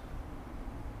enjoyments.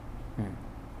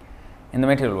 In the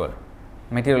material world,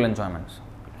 material enjoyments.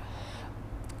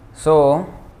 So,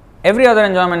 every other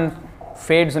enjoyment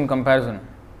fades in comparison.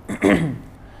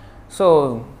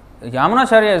 So,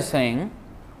 Yamunacharya is saying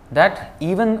that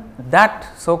even that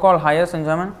so-called highest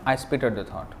enjoyment, I spit at the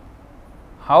thought.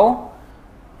 How?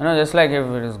 Just like if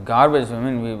it is garbage,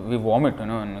 we vomit,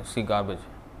 when we see garbage.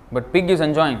 But pig is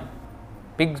enjoying.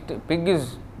 Pig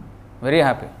is very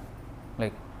happy.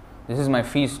 Like, this is my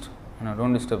feast,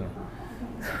 don't disturb me.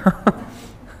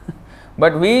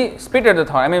 But we spit at the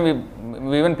thought.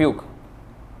 We even puke.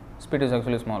 Spit is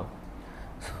actually small.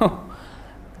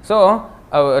 So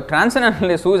a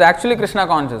transcendentalist who is actually Krishna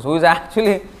conscious, who is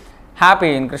actually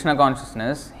happy in Krishna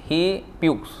consciousness, he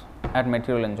pukes at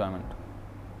material enjoyment.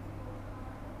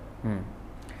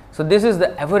 So this is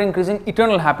the ever increasing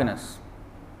eternal happiness.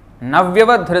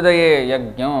 Navyavad hridaye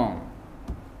yajño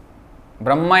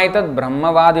brahmaitad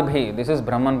brahmavadibhi. This is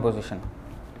Brahman position.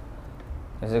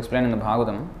 This is explained in the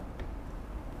Bhagavatam.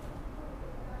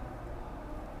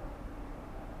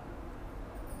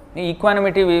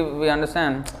 Equanimity, we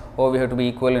understand, we have to be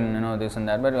equal in this and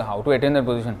that, but how to attain that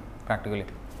position practically?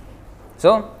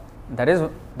 So that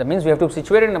means we have to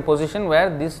situate it in a position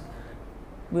where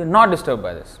we are not disturbed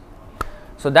by this.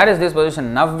 So that is this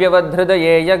position.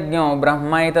 Navyavadhridaye yajño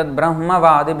brahmaitad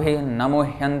brahmavadibhi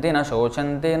namuhyanti na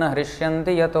shochanti na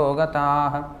hrishyanti yato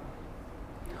gataha.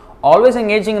 Always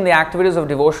engaging in the activities of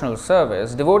devotional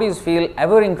service, devotees feel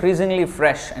ever increasingly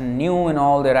fresh and new in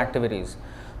all their activities.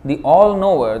 The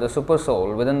all-knower, the super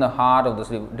soul within the heart of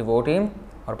the devotee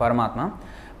or Paramatma,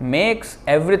 makes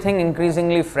everything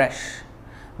increasingly fresh.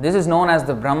 This is known as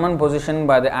the Brahman position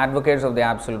by the advocates of the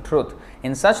Absolute Truth.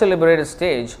 In such a liberated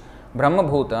stage, Brahma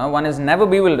Bhuta, one is never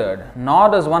bewildered, nor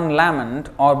does one lament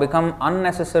or become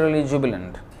unnecessarily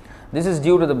jubilant. This is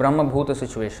due to the Brahma Bhuta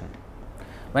situation.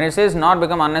 When it says not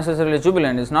become unnecessarily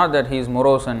jubilant, it's not that he is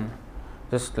morose and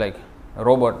just like a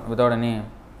robot without any,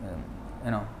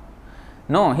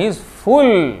 No, he is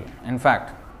full, in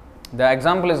fact. The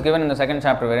example is given in the second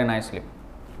chapter very nicely.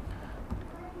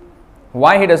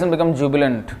 Why he doesn't become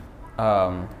jubilant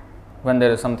when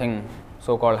there is something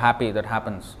so-called happy that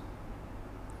happens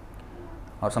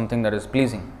or something that is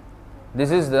pleasing.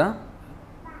 This is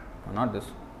not this.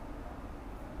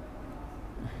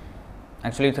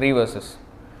 Actually 3 verses,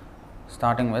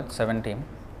 starting with 17.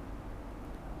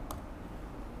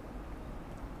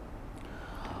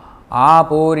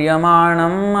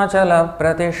 Apuryamaणम् achala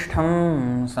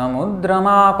pratishtham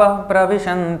samudramapah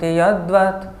pravishanti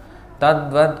yadvat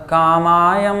tadvad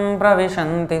kamayam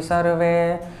pravishanti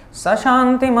sarve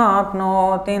sashantim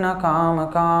apnoti na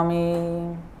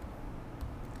kamakami.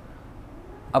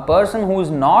 A person who is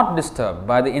not disturbed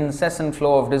by the incessant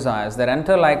flow of desires that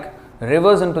enter like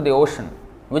rivers into the ocean,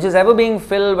 which is ever being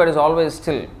filled but is always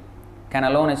still, can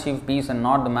alone achieve peace, and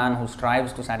not the man who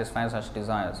strives to satisfy such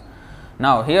desires.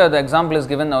 Now, here the example is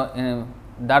given in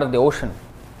that of the ocean.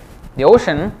 The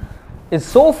ocean is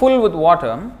so full with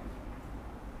water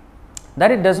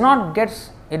that it does not get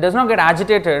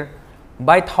agitated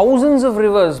by thousands of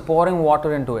rivers pouring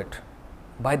water into it,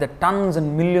 by the tons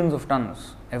and millions of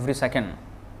tons every second.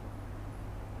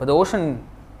 But the ocean,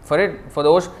 for the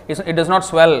ocean, it does not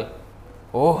swell.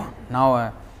 Oh,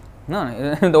 now,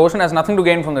 no, the ocean has nothing to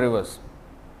gain from the rivers.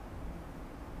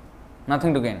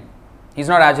 Nothing to gain. He's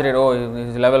not agitated, oh,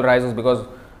 his level rises because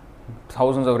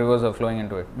thousands of rivers are flowing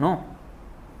into it. No.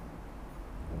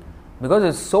 Because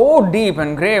it's so deep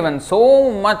and grave and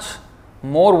so much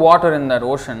more water in that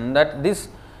ocean that these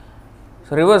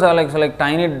rivers are like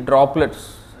tiny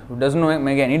droplets. It doesn't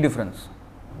make any difference.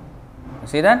 You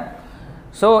see that?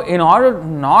 So, in order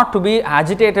not to be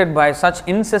agitated by such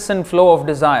incessant flow of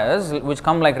desires which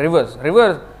come like rivers,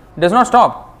 river does not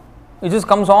stop. It just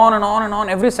comes on and on and on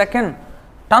every second.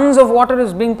 Tons of water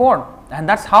is being poured, and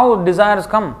that's how desires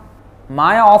come.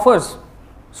 Maya offers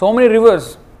so many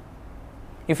rivers.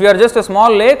 If you are just a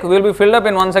small lake, we will be filled up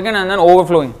in 1 second and then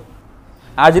overflowing,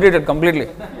 agitated completely.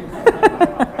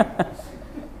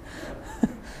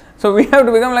 So we have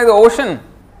to become like the ocean.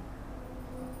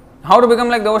 How to become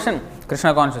like the ocean?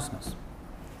 Krishna consciousness.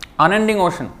 Unending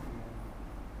ocean.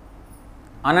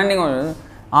 Unending ocean.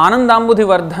 Ananda Ambudhi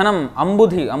Vardhanam.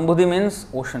 Ambudhi means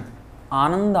ocean.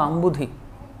 Ananda Ambudhi.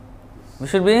 We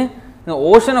should be in the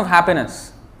ocean of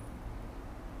happiness.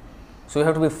 So we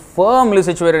have to be firmly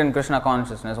situated in Krishna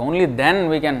consciousness. Only then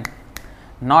we can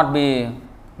not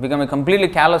become completely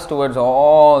callous towards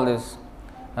all these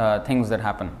things that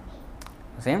happen.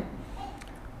 See?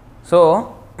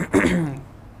 So,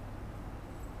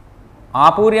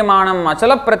 Apuryamanam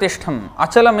achala pratishtham.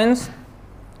 Achala means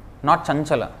not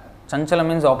chanchala. Chanchala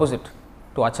means opposite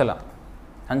to achala.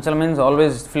 Chanchala means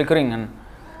always flickering, and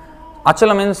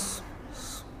achala means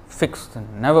fixed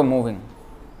and never moving,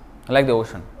 like the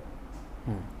ocean.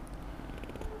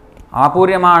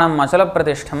 Apuryamanam achala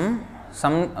pratishtham.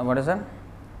 What is that?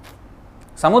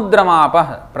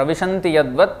 Samudramapah pravishanti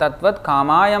yadvat tatvat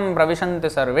kamayam pravishanti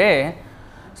sarve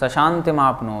sashantim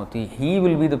apnoti. He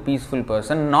will be the peaceful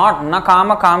person, not na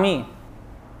kama kami.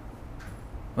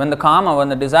 When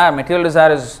the desire, material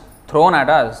desire is thrown at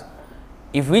us,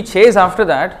 if we chase after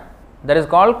that, that is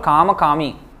called kama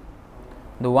kami.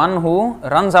 The one who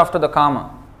runs after the kama,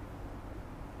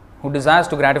 who desires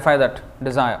to gratify that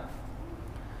desire.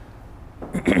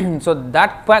 So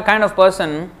that kind of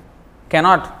person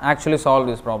cannot actually solve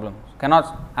these problems,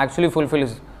 cannot actually fulfill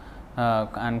his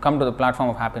and come to the platform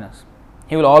of happiness.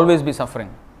 He will always be suffering.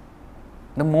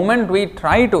 The moment we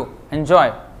try to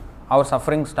enjoy, our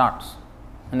suffering starts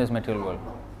in this material world.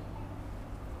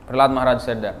 Prahlad Maharaj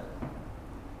said that.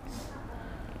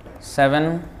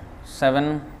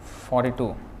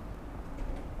 7:42.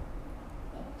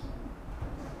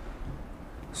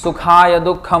 Sukhaya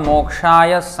dukkha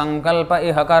mokshaya sankalpa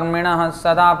iha karminah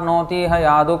sadapnoti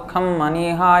haya dukkham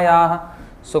manihaya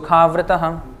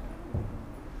sukhavritaha.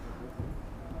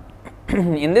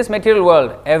 in this material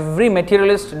world, every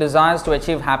materialist desires to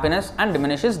achieve happiness and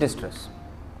diminishes distress,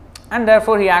 and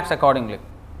therefore he acts accordingly.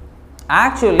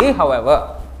 Actually,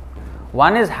 however,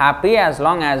 one is happy as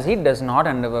long as he does not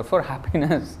endeavor for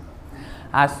happiness.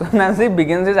 As soon as he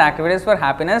begins his activities for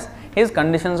happiness, his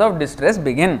conditions of distress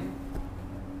begin.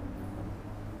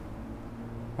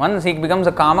 Once he becomes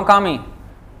a kama-kami,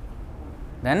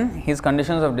 then his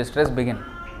conditions of distress begin.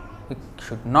 We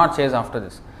should not chase after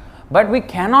this. But we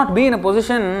cannot be in a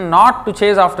position not to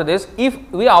chase after this if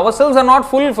we ourselves are not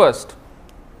full first.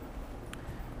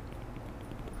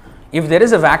 If there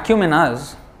is a vacuum in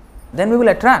us, then we will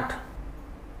attract.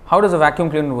 How does a vacuum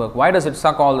cleaner work? Why does it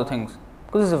suck all the things?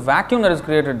 Because it's a vacuum that is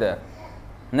created there.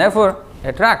 And therefore,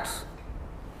 attracts.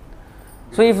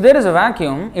 So, if there is a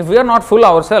vacuum, if we are not full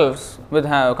ourselves with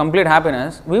complete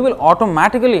happiness, we will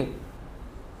automatically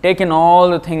take in all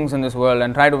the things in this world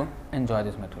and try to enjoy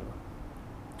this material world.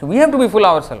 So, we have to be full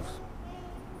ourselves.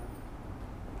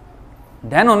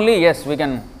 Then only, yes, we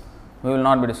will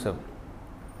not be disturbed.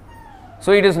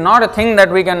 So, it is not a thing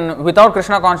that we can, without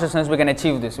Krishna consciousness, we can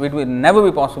achieve this. It will never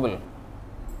be possible.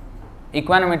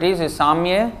 Equanimity is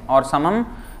samya or samam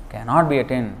cannot be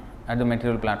attained at the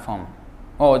material platform.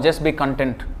 Oh, just be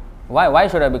content. Why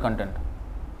should I be content?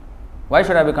 Why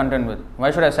should I be content with? Why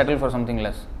should I settle for something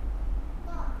less?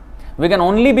 We can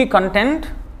only be content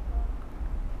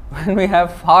when we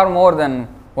have far more than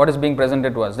what is being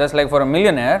presented to us. Just like for a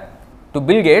millionaire, to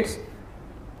Bill Gates,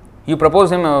 you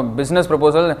propose him a business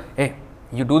proposal, hey,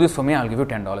 you do this for me, I'll give you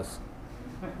 $10.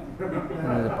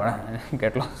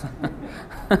 Get lost.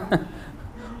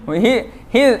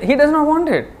 He does not want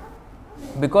it.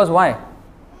 Because why?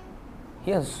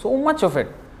 He has so much of it.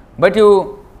 But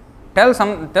you tell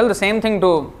the same thing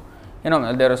to,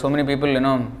 there are so many people,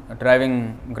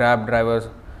 driving Grab drivers.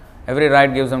 Every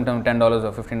ride gives them $10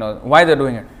 or $15. Why they are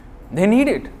doing it? They need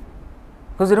it.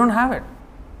 Because they don't have it.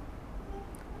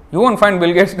 You won't find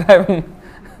Bill Gates driving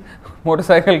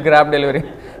motorcycle Grab delivery.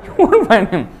 You won't find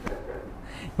him.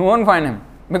 You won't find him.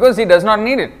 Because he does not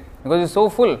need it. Because he's so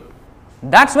full.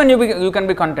 That's when you can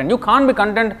be content. You can't be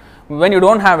content when you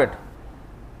don't have it.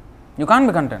 You can't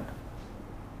be content.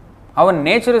 Our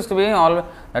nature is to be always.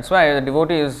 That's why the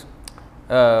devotee is,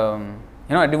 a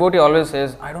devotee always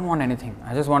says, I don't want anything.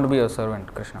 I just want to be a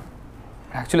servant, Krishna.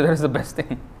 Actually, that is the best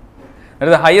thing. That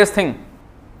is the highest thing.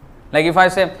 Like if I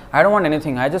say, I don't want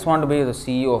anything. I just want to be the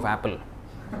CEO of Apple.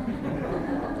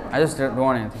 I just don't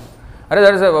want anything. That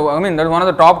is one of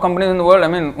the top companies in the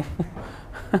world.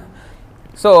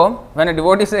 So, when a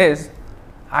devotee says,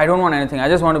 I don't want anything, I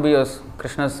just want to be a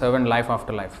Krishna's servant life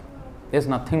after life, there is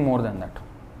nothing more than that.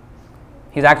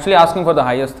 He is actually asking for the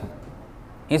highest thing.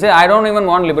 He says, I don't even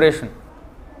want liberation,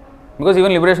 because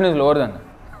even liberation is lower than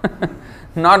that.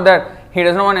 Not that he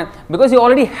does not want it, because he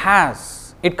already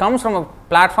has. It comes from a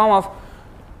platform of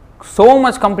so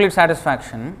much complete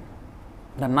satisfaction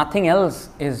that nothing else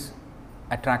is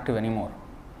attractive anymore.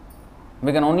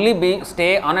 We can only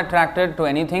stay unattracted to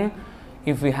anything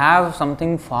if we have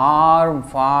something far,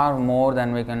 far more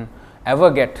than we can ever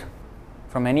get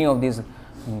from any of these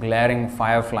glaring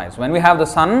fireflies. When we have the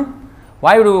sun,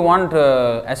 why do we want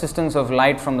assistance of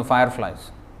light from the fireflies?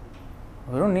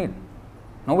 We don't need.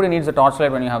 Nobody needs a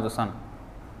torchlight when you have the sun.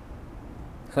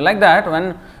 So like that,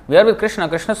 when we are with Krishna,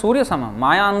 Krishna Surya Sama,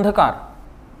 Maya Andhakar.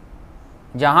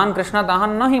 Jahan Krishna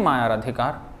Tahan Nahi Maya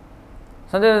Radhikar.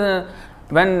 So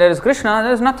when there is Krishna,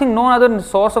 there is nothing, no other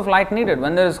source of light needed.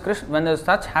 When there is Krishna, when there is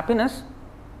such happiness,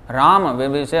 Rama,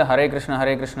 when we say Hare Krishna,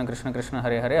 Krishna Krishna,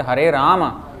 Hare Hare, Hare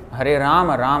Rama,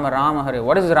 Rama Rama, Hare.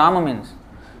 What does Rama means?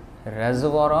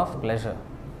 Reservoir of pleasure.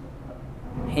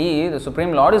 He, the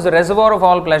Supreme Lord, is the reservoir of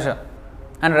all pleasure.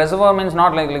 And reservoir means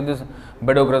not like this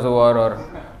Bedok reservoir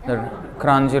or the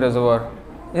Kranji reservoir.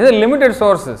 These are limited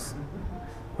sources.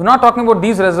 We're not talking about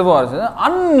these reservoirs.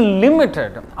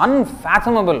 Unlimited,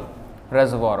 unfathomable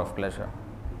reservoir of pleasure.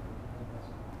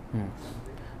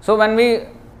 So when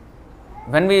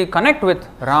we connect with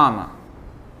Rama,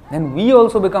 then we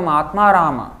also become Atma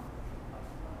Rama.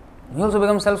 We also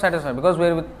become self-satisfied because we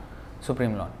are with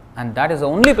Supreme Lord. And that is the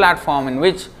only platform in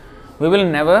which we will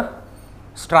never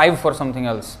strive for something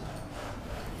else.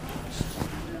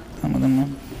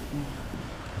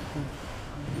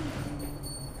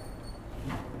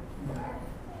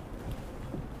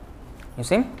 You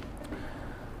see?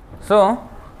 So,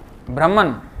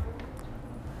 Brahman,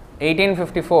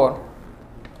 1854,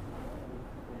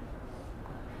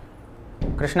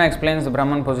 Krishna explains the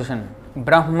Brahman position.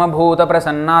 Brahma bhuta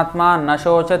prasannatma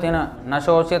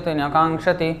nashochyati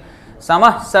nakangshati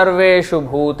samah sarveshu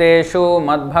bhuteshu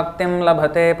madbhaktim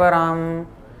labhate param.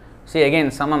 See again,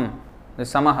 samam, the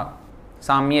samaha,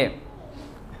 samye.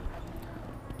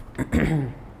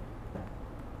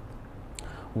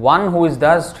 One who is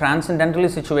thus transcendently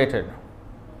situated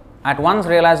at once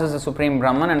realizes the Supreme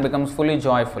Brahman and becomes fully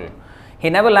joyful. He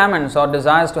never laments or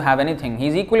desires to have anything. He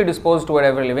is equally disposed toward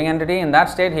every living entity. In that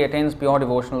state, he attains pure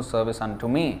devotional service unto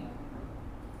me.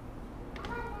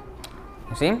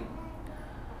 You see?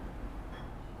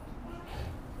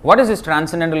 What is this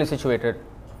transcendentally situated?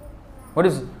 What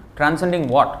is transcending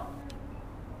what?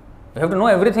 You have to know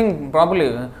everything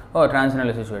properly. Oh,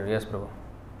 transcendently situated. Yes, Prabhu.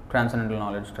 Transcendental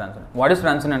knowledge. Transcendental. What is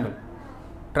transcendental?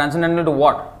 Transcendental to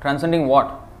what? Transcending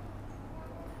what?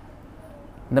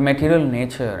 The material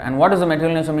nature. And what does the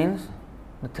material nature means?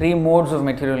 The three modes of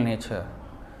material nature.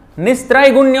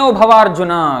 Nistraigunyo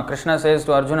bhavarjuna. Krishna says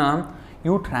to Arjuna,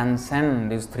 you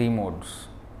transcend these three modes.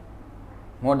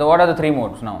 What are the three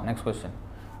modes now? Next question.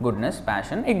 Goodness,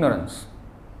 passion, ignorance.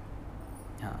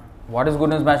 What is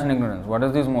goodness, passion, ignorance? What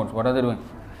are these modes? What are they doing?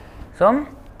 So,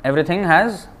 everything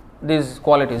has these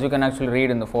qualities. You can actually read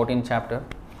in the 14th chapter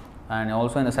and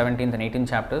also in the 17th and 18th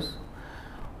chapters.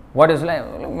 What is like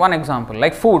one example?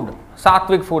 Like food,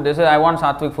 sattvic food. They say, I want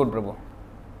sattvic food, Prabhu.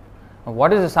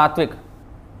 What is the sattvic?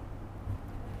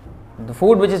 The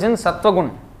food which is in sattva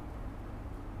gun.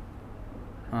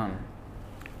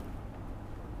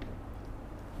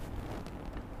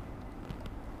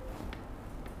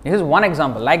 This is one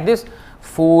example. Like this,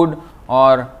 food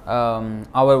or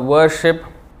our worship.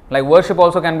 Like worship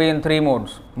also can be in three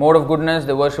modes. Mode of goodness,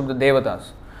 they worship the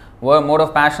devatas. Mode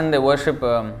of passion, they worship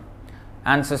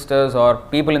ancestors or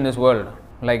people in this world.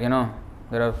 Like,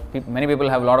 there are many people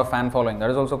have a lot of fan following.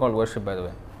 That is also called worship, by the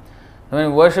way. When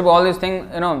you worship all these things,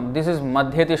 this is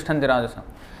madhya tishthanti rajasa.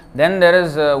 Then there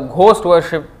is ghost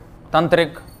worship,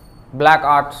 tantric, black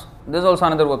arts. This is also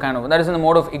another kind of, that is in the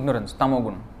mode of ignorance,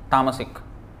 tamogun, tamasic.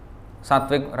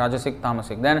 Sattvic, Rajasic,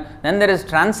 Tamasic. Then there is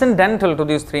transcendental to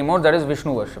these three modes, that is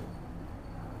Vishnu worship.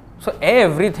 So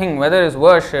everything, whether it's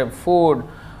worship, food,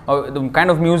 or the kind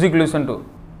of music you listen to,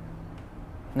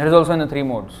 that is also in the three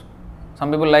modes. Some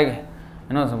people like,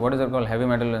 what is it called, heavy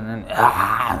metal and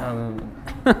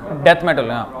then death metal.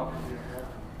 Yeah.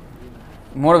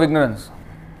 Mode of ignorance.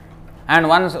 And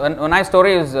one nice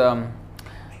story is,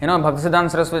 Bhaktisiddhanta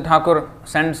Saraswati Thakur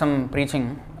sent some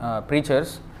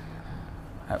preachers.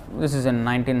 This is in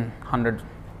 1900,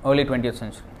 early 20th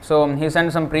century. So he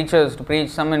sent some preachers to preach,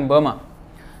 some in Burma.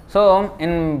 So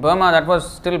in Burma, that was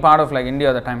still part of like India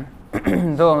at the time.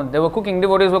 So they were cooking,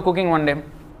 devotees were cooking one day.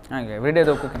 Okay, every day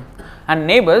they were cooking. And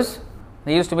neighbors,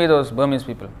 they used to be those Burmese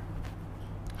people.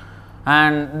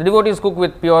 And the devotees cook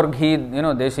with pure ghee,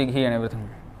 desi ghee and everything.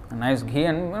 Nice ghee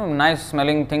and nice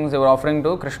smelling things they were offering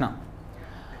to Krishna.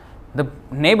 The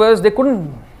neighbors, they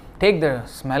couldn't take the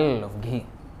smell of ghee.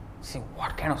 See,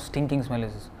 what kind of stinking smell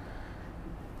is this?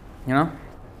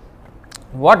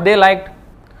 What they liked,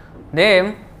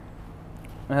 they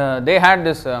had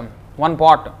this one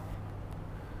pot.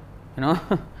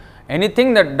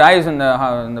 Anything that dies in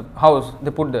the house, they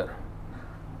put there.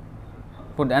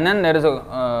 And then there is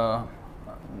a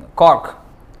cork.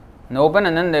 They open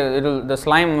and then the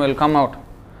slime will come out.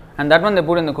 And that one they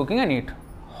put in the cooking and eat.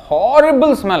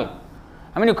 Horrible smell.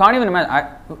 I mean, you can't even imagine.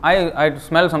 I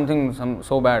smell something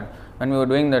so bad when we were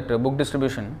doing that book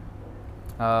distribution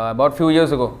about few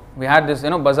years ago. We had this,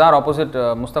 bazaar opposite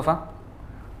Mustafa.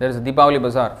 There is a Deepavali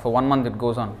bazaar. For 1 month it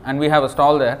goes on. And we have a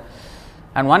stall there.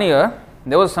 And one year,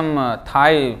 there was some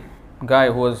Thai guy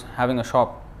who was having a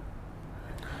shop.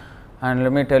 And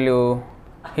let me tell you,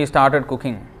 he started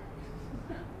cooking.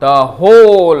 The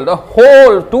whole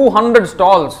 200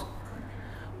 stalls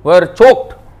were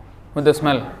choked with the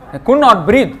smell. They could not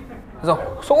breathe. It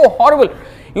was so horrible.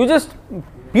 You just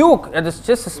puke at just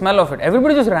the smell of it.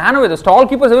 Everybody just ran away. The stall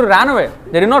keepers ran away.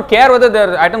 They did not care whether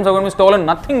their items are going to be stolen.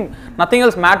 Nothing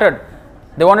else mattered.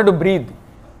 They wanted to breathe.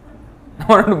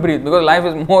 Because life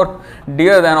is more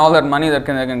dear than all that money that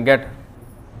they can get.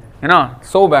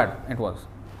 So bad it was.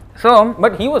 So,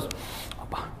 but he was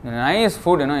nice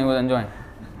food. He was enjoying.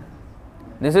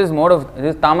 This is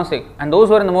tamasic, and those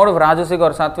who are in the mode of rajasic or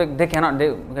sattvic, they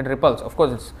get repulsed. Of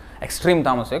course, it's extreme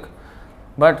tamasic,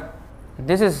 but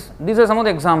these are some of the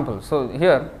examples. So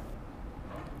here,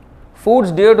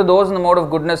 foods dear to those in the mode of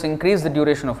goodness increase the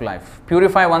duration of life,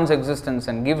 purify one's existence,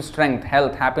 and give strength,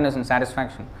 health, happiness, and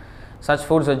satisfaction. Such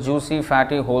foods are juicy,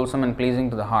 fatty, wholesome, and pleasing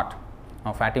to the heart.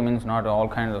 Now, fatty means not all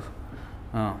kinds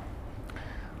of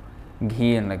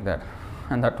ghee and like that,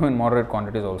 and that too in moderate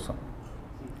quantities also.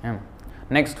 Yeah.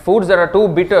 Next, foods that are too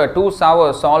bitter, too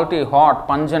sour, salty, hot,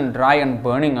 pungent, dry and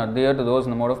burning are dear to those in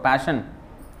the mode of passion.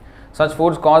 Such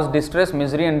foods cause distress,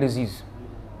 misery and disease.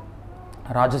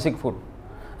 Rajasic food.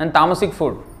 And tamasic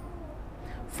food.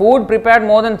 Food prepared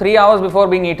more than 3 hours before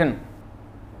being eaten.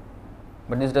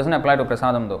 But this doesn't apply to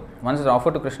prasadam though. Once it's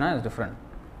offered to Krishna, it's different.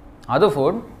 Other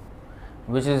food,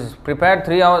 which is prepared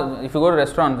 3 hours, if you go to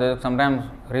restaurants, they sometimes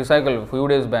recycle a few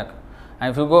days back.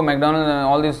 And if you go McDonald's,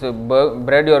 all this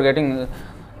bread you are getting,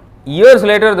 years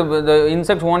later the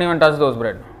insects won't even touch those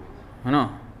bread. You know,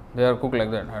 they are cooked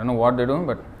like that. I don't know what they do,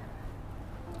 but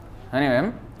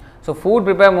anyway. So food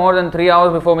prepared more than 3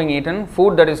 hours before being eaten,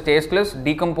 food that is tasteless,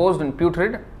 decomposed and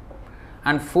putrid,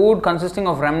 and food consisting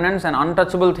of remnants and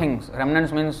untouchable things.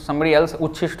 Remnants means somebody else,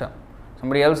 uchishta.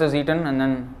 Somebody else has eaten and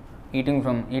then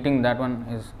eating that one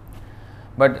is.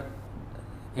 But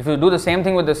if you do the same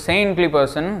thing with the saintly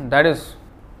person, that is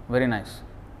very nice.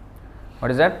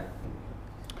 What is that?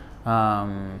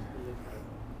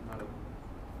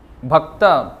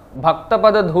 Bhakta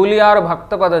pada dhuliyar,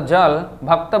 bhakta pada jal,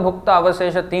 bhakta bhukta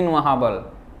avasesha teen mahabal.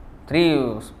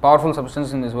 3 powerful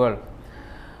substances in this world.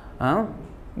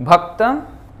 Bhakta,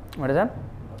 what is that?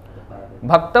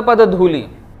 Bhakta pada dhuli,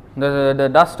 the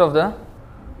dust of the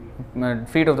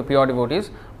feet of the pure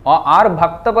devotees, or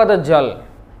bhakta pada jal,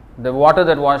 the water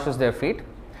that washes their feet.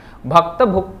 Bhakta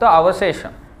bhukta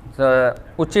avasesha, the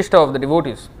uchishta of the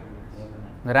devotees,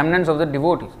 the remnants of the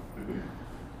devotees.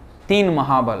 Teen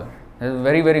mahabal, is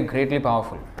very, very greatly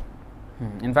powerful.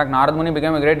 In fact, Narad Muni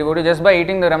became a great devotee just by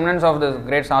eating the remnants of the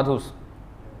great sadhus.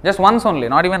 Just once only,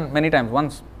 not even many times,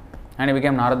 once. And he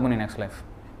became Narad Muni next life.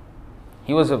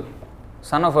 He was a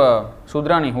son of a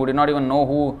Shudrani who did not even know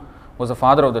who was the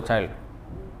father of the child.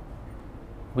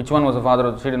 Which one was the father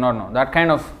of the child, she did not know. That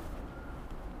kind of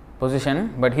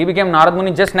position. But he became Narad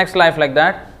Muni just next life like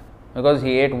that because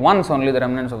he ate once only the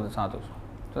remnants of the sadhus.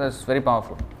 So that's very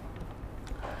powerful.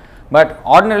 But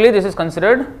ordinarily this is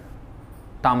considered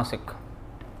tamasic.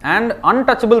 And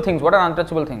untouchable things. What are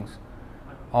untouchable things?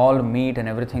 All meat and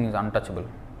everything is untouchable.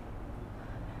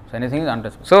 So anything is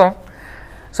untouchable.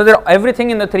 So there are everything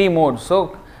in the 3 modes.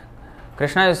 So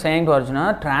Krishna is saying to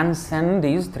Arjuna, transcend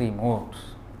these 3 modes.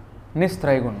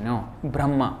 Nistraigunya,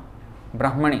 Brahma,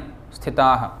 Brahmani,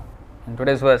 Sthitaha. In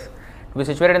today's verse, to be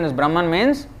situated in this Brahman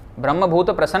means Brahma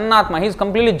Bhuta Prasannatma. He is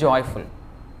completely joyful.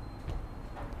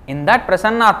 In that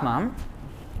Prasannatma,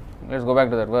 let's go back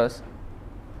to that verse.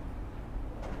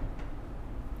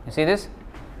 You see this?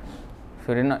 If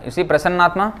you didn't know, you see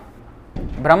Prasannatma?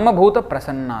 Brahma Bhuta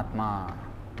Prasannatma.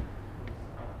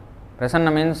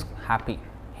 Prasanna means happy.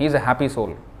 He is a happy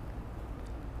soul.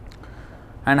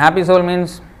 And happy soul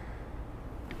means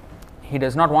he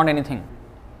does not want anything.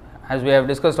 As we have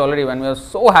discussed already, when we are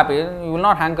so happy, you will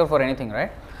not hanker for anything,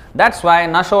 right? That's why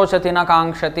na shochati na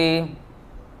kankshati.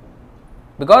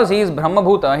 Because he is Brahma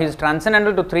Bhuta, he is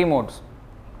transcendental to 3 modes.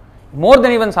 More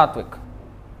than even Satvik.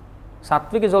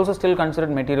 Satvik is also still considered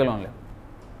material only.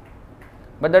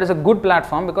 But that is a good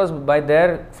platform because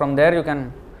from there you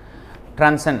can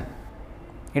transcend.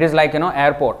 It is like,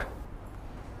 airport.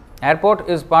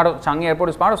 Changi Airport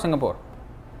is part of Singapore.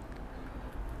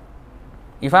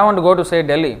 If I want to go to say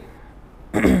Delhi,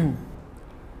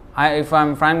 if I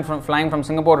am flying from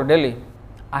Singapore to Delhi,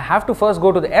 I have to first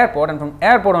go to the airport, and from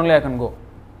airport only I can go.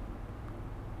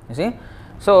 You see?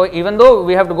 So even though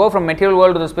we have to go from material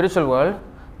world to the spiritual world,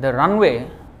 the runway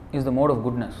is the mode of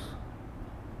goodness.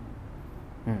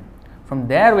 From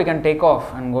there we can take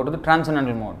off and go to the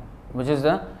transcendental mode, which is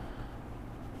the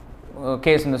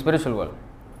case in the spiritual world.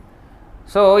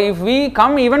 So if we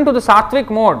come even to the sattvic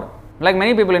mode, like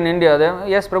many people in India,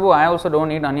 yes Prabhu, I also don't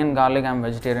eat onion, garlic, I am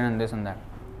vegetarian and this and that.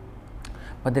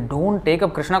 But they don't take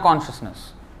up Krishna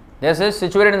consciousness. They are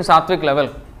situated in sattvic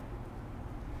level.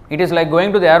 It is like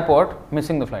going to the airport,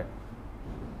 missing the flight.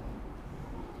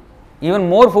 Even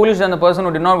more foolish than the person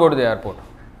who did not go to the airport.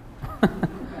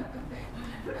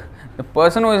 The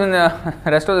person who is in the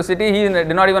rest of the city, he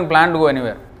did not even plan to go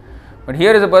anywhere. But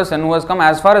here is a person who has come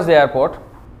as far as the airport,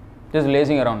 just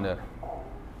lazing around there,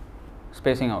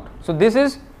 spacing out. So this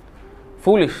is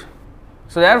foolish.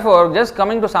 So therefore, just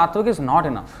coming to sattvic is not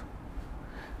enough.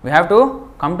 We have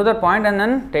to come to that point and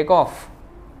then take off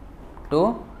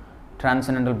to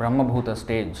transcendental Brahma Bhuta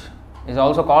stage. It is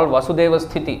also called Vasudeva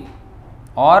Sthiti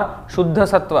or Shuddha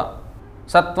Sattva.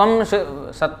 Sattvam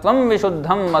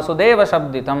Vishuddham Vasudeva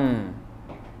Shabditam.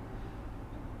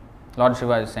 Lord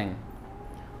Shiva is saying.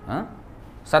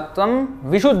 Sattvam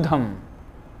Vishuddham.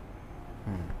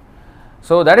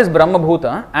 So that is Brahma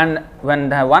Bhuta, and when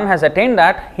one has attained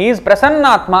that, he is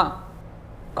Prasannatma,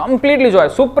 completely joy,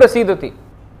 Suprasidati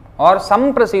or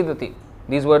Samprasidati.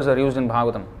 These words are used in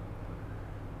Bhagavatam.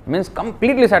 It means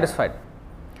completely satisfied.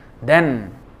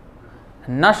 Then,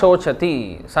 na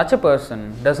shochati, such a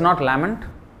person does not lament,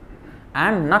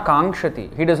 and na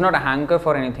kankshati, he does not hanker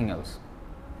for anything else.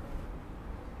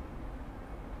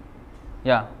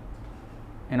 Yeah,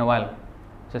 in a while.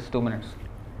 Just 2 minutes,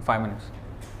 5 minutes.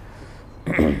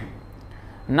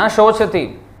 Na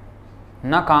shochati,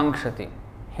 na kankshati.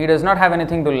 He does not have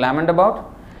anything to lament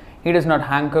about. He does not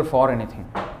hanker for anything.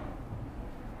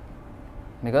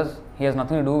 Because he has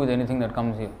nothing to do with anything that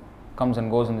comes and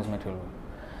goes in this material world.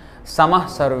 Samah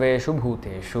sarveshu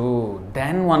bhuteshu.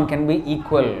 Then one can be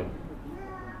equal.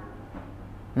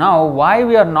 Now, why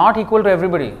we are not equal to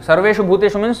everybody? Sarveshu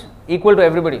bhuteshu means equal to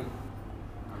everybody.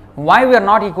 Why we are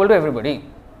not equal to everybody?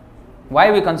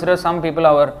 Why we consider some people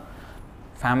our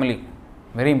family,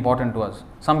 very important to us.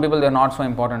 Some people they are not so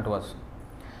important to us.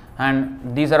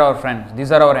 And these are our friends,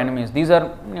 these are our enemies, these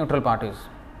are neutral parties.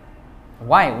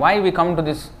 Why? Why we come to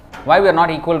this? Why we are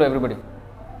not equal to everybody?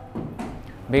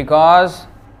 Because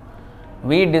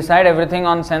we decide everything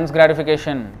on sense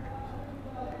gratification.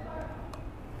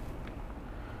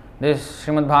 This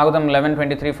Srimad Bhagavatam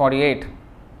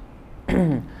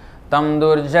 11:23-48. Tam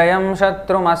durjayam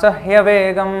shatrum asahya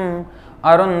vegam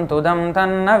aruntudam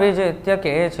tanna vijitya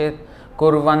kechit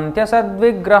kurvantya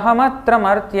sadvigraham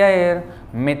martyair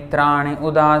mitrani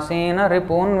udasena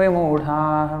ripun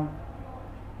vimudha.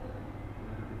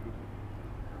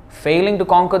 Failing to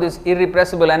conquer this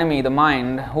irrepressible enemy, the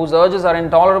mind, whose urges are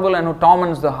intolerable and who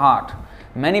torments the heart,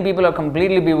 many people are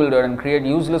completely bewildered and create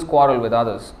useless quarrel with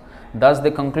others. Thus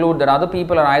they conclude that other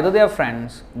people are either their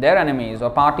friends, their enemies, or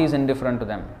parties indifferent to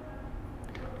them.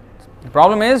 The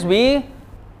problem is we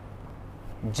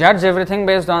judge everything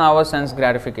based on our sense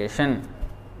gratification.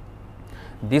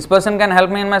 This person can help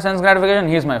me in my sense gratification,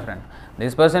 he is my friend.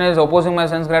 This person is opposing my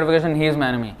sense gratification, he is my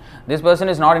enemy. This person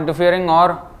is not interfering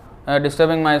or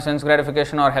disturbing my sense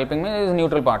gratification or helping me, he is a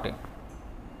neutral party.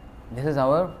 This is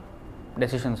our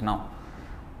decisions now.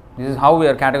 This is how we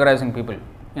are categorizing people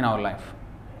in our life.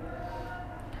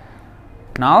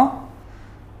 Now,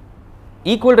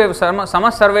 equal to samah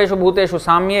sarveshu bhuteshu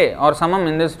samye or samam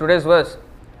in this today's verse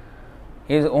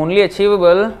is only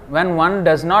achievable when one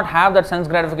does not have that sense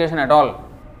gratification at all.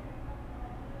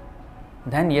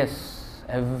 Then yes,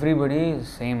 everybody is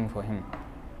same for him.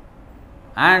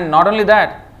 And not only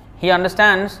that, he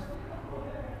understands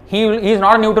he is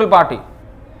not a neutral party.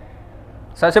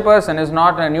 Such a person is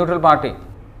not a neutral party.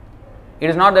 It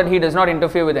is not that he does not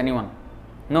interfere with anyone.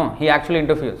 No, he actually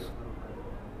interferes.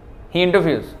 He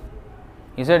interferes.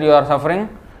 He said, you are suffering,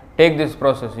 take this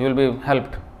process, you will be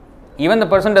helped. Even the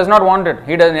person does not want it,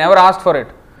 he does never asked for it,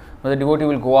 but the devotee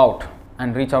will go out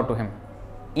and reach out to him.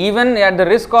 Even at the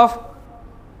risk of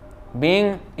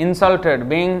being insulted,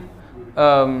 being,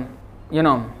 at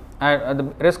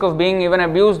the risk of being even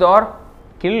abused or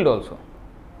killed also.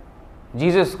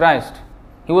 Jesus Christ,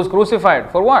 he was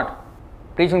crucified for what?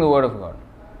 Preaching the word of God.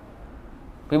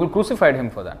 People crucified him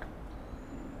for that.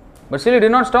 But still he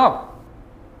did not stop.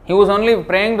 He was only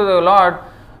praying to the Lord,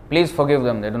 please forgive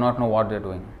them, they do not know what they are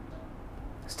doing.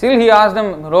 Still he asked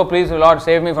them, oh please Lord,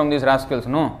 save me from these rascals.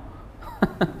 No.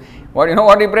 You know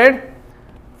what he prayed?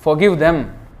 Forgive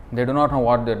them, they do not know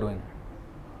what they are doing.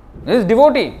 This is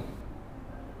devotee.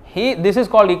 This is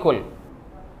called equal.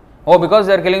 Oh, because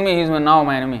they are killing me, he is now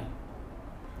my enemy.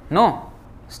 No.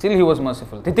 Still he was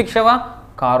merciful. Titikshava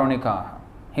karunika.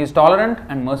 He is tolerant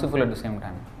and merciful at the same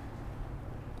time.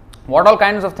 What all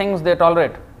kinds of things they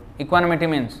tolerate? Equanimity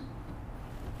means.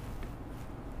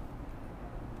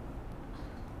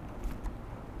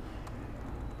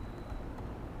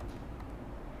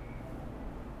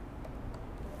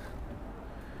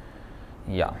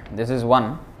 Yeah, this is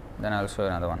one. Then I will show you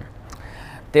another one.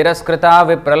 Tiraskrita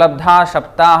vipralabdha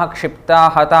shaptaha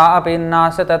kshipta hata api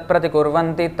nasa tat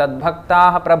pratikurvanti tad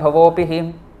bhaktaha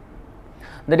prabhavopihi.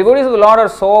 The devotees of the Lord are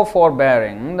so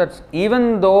forbearing that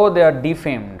even though they are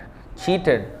defamed,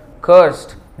 cheated,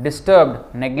 cursed,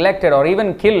 disturbed, neglected or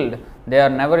even killed, they are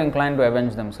never inclined to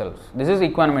avenge themselves. This is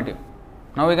equanimity.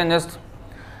 Now we can just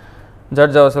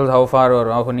judge ourselves how far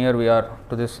or how near we are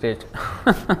to this stage.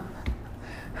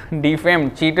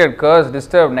 Defamed, cheated, cursed,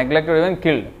 disturbed, neglected or even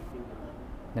killed.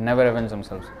 They never avenge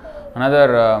themselves.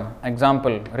 Another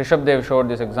example, Rishabdev showed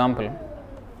this example.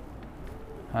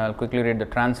 I'll quickly read the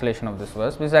translation of this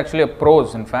verse. This is actually a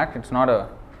prose, in fact, it's not a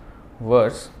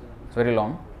verse, it's very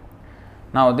long.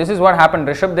 Now, this is what happened.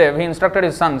 Rishabdev, he instructed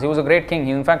his sons. He was a great king.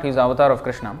 In fact, he is the avatar of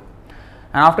Krishna.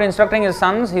 And after instructing his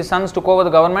sons took over the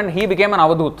government. He became an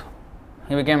avadut.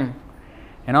 He became,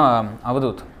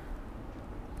 avadut.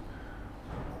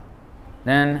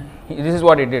 Then, this is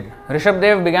what he did.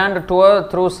 Rishabdev began to tour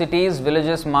through cities,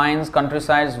 villages, mines,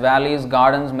 countrysides, valleys,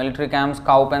 gardens, military camps,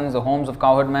 cow pens, the homes of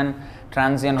cowherdmen,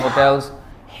 transient hotels,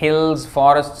 hills,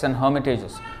 forests and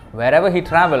hermitages. Wherever he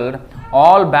travelled,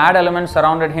 all bad elements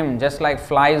surrounded him, just like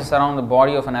flies surround the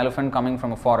body of an elephant coming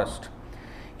from a forest.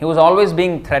 He was always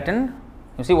being threatened,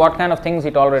 he You see what kind of things he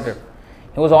tolerated.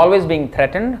 He was always being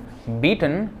threatened,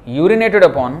 beaten, urinated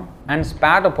upon, and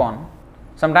spat upon.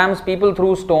 Sometimes people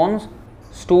threw stones,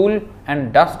 stool,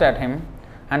 and dust at him,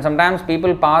 and sometimes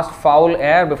people passed foul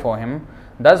air before him.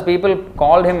 Thus, people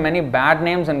called him many bad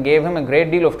names and gave him a great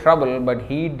deal of trouble, but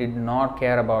he did not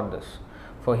care about this,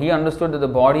 for he understood that the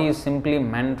body is simply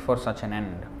meant for such an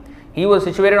end. He was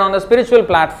situated on the spiritual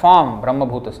platform,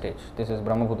 Brahmabhuta stage. This is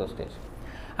Brahmabhuta stage.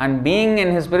 And being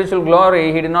in his spiritual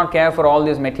glory, he did not care for all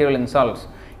these material insults.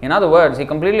 In other words, he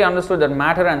completely understood that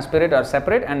matter and spirit are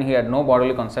separate and he had no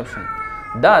bodily conception.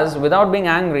 Thus, without being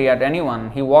angry at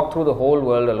anyone, he walked through the whole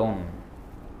world alone.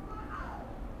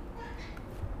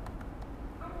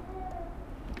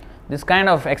 This kind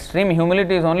of extreme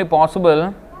humility is only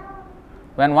possible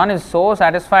when one is so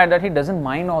satisfied that he doesn't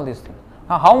mind all these things.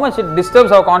 How much it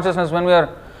disturbs our consciousness when we are,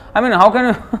 how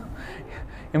can you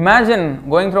imagine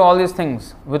going through all these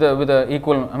things with a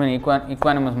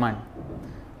equanimous mind?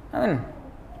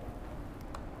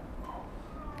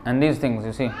 And these things,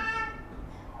 you see,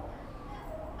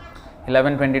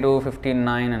 11, 22, 15,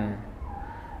 9 and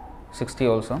 60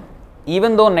 also.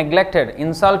 Even though neglected,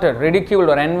 insulted, ridiculed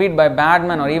or envied by bad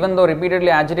men, or even though repeatedly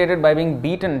agitated by being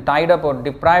beaten, tied up or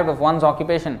deprived of one's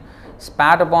occupation,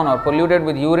 spat upon or polluted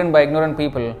with urine by ignorant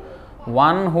people,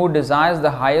 one who desires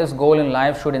the highest goal in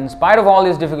life should, in spite of all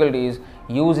these difficulties,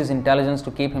 use his intelligence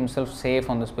to keep himself safe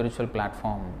on the spiritual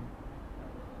platform.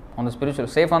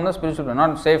 Safe on the spiritual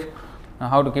platform, not safe,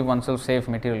 how to keep oneself safe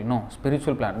materially. No,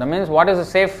 spiritual platform. That means what is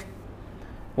safe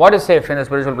in the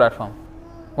spiritual platform?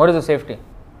 What is the safety?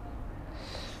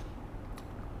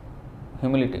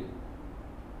 Humility.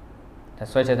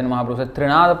 That's why Chaitanya Mahaprabhu said,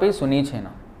 Trinadapi sunichena,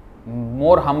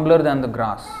 more humbler than the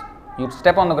grass. You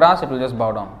step on the grass, it will just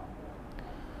bow down.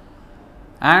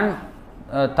 And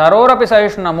Tarorapi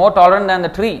Saishna, more tolerant than the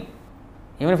tree.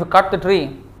 Even if you cut the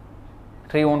tree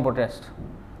won't protest.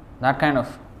 That kind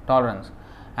of tolerance.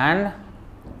 And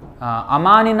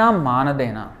Amanina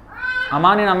Manadena.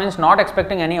 Amanina means not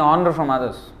expecting any honor from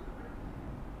others.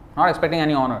 Not expecting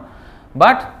any honor.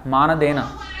 But Manadena,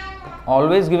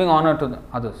 always giving honor to the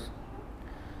others.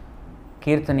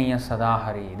 Kirtaniya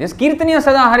Sadahari. This Kirtaniya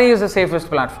Sadahari is the safest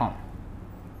platform.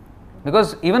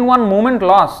 Because even one moment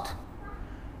lost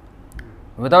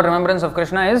without remembrance of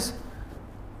Krishna is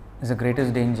the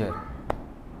greatest danger.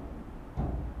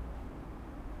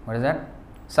 What is that?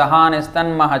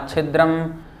 Sahanistan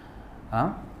mahachidram.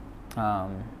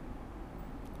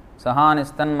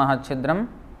 Sahanistan mahachidram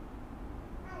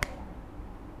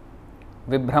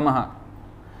vibhramaha.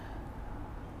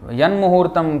 Yan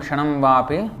muhurtam kshanam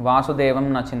vapi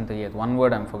vasudevam na chintayet. One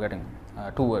word I am forgetting.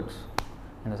 2 words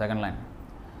in the second line.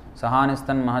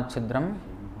 Sahanistan mahachidram.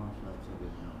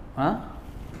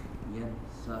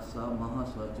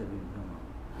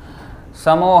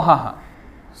 Samoha.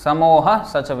 Samoha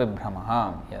sacha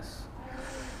vibhramaha. Yes.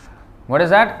 What is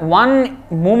that? One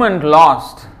moment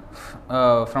lost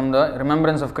from the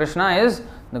remembrance of Krishna is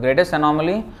the greatest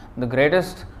anomaly, the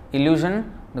greatest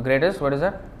illusion, the greatest, what is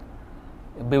that?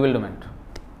 Bewilderment.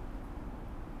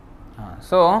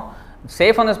 So,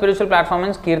 safe on the spiritual platform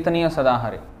means Kirtaniya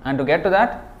Sadahari. And to get to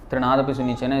that, Trinadapi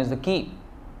Sunichena is the key.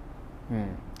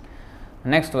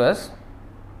 Next verse.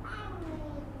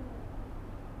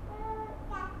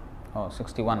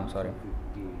 61, sorry.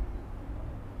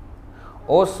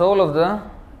 O soul of the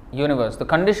universe, the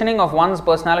conditioning of one's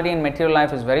personality in material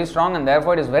life is very strong, and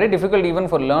therefore it is very difficult even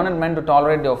for learned men to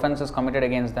tolerate the offences committed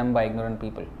against them by ignorant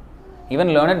people.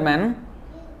 Even learned men,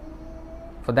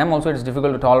 for them also it is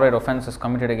difficult to tolerate offences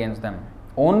committed against them.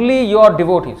 Only your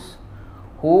devotees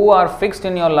who are fixed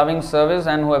in your loving service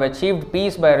and who have achieved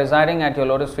peace by residing at your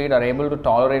lotus feet are able to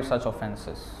tolerate such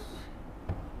offences.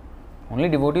 Only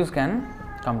devotees can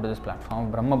come to this platform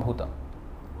of Brahmabhuta.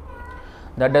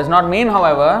 That does not mean,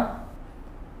 however,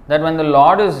 that when the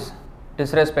Lord is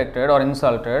disrespected or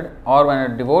insulted, or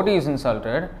when a devotee is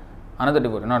insulted, another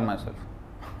devotee, not myself.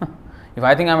 If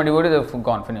I think I am a devotee, they've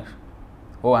gone, finish.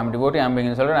 Oh, I am a devotee, I am being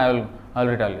insulted, I will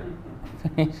retaliate.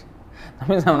 Finish. That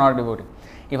means I am not a devotee.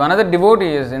 If another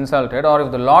devotee is insulted, or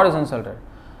if the Lord is insulted,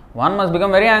 one must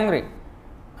become very angry.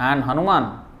 And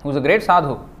Hanuman, who is a great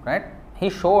sadhu, right? He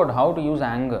showed how to use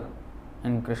anger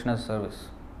in Krishna's service,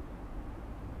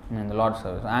 in the Lord's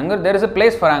service. Anger, there is a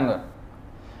place for anger,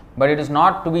 but it is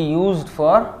not to be used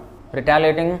for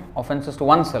retaliating offences to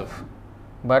oneself,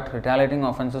 but retaliating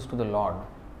offences to the Lord.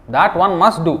 That one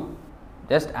must do,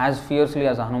 just as fiercely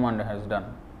as Hanuman has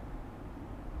done.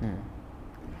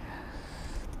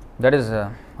 That is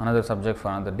another subject for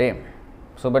another day.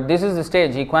 So, but this is the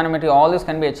stage, equanimity, all this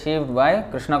can be achieved by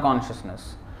Krishna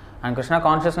consciousness. And Krishna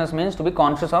consciousness means to be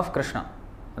conscious of Krishna.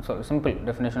 That's all. Simple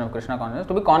definition of Krishna consciousness,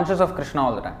 to be conscious of Krishna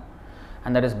all the time.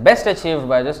 And that is best achieved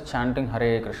by just chanting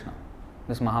Hare Krishna,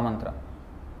 this Mahamantra.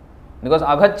 Because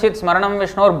agachit smaranam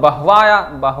Vishnor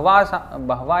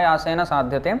bahvayasena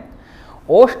sadhyate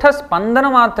oshta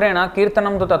spandana matrena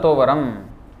kirtanam tu tatovaram.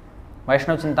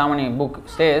 Vaishnav Chintamani book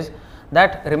says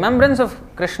that remembrance of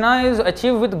Krishna is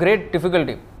achieved with great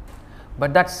difficulty.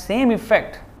 But that same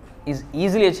effect is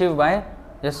easily achieved by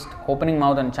just opening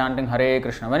mouth and chanting Hare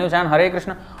Krishna. When you chant Hare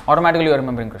Krishna, automatically you are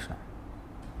remembering Krishna.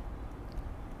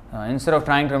 Instead of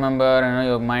trying to remember,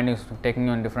 your mind is taking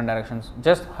you in different directions.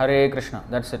 Just Hare Krishna.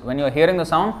 That's it. When you are hearing the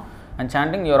sound and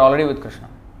chanting, you are already with Krishna.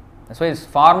 That's why it's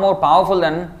far more powerful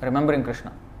than remembering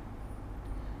Krishna.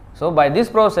 So by this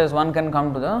process, one can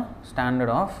come to the standard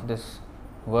of this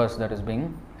verse that is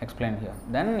being explained here.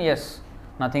 Then yes,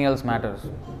 nothing else matters.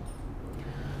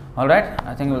 Alright,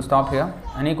 I think we'll stop here.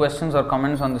 Any questions or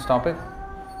comments on this topic?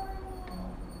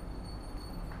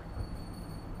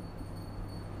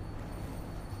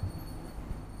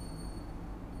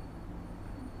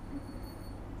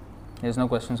 There's no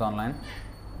questions online.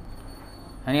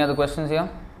 Any other questions here?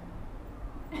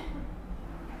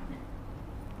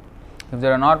 If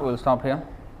there are not, we'll stop here.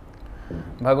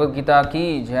 Bhagavad Gita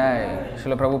ki jai,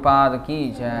 Srila Prabhupada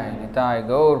ki jai, Nitai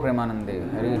Gaur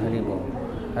Premanande, Hari Hari Bol,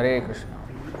 Hare Krishna.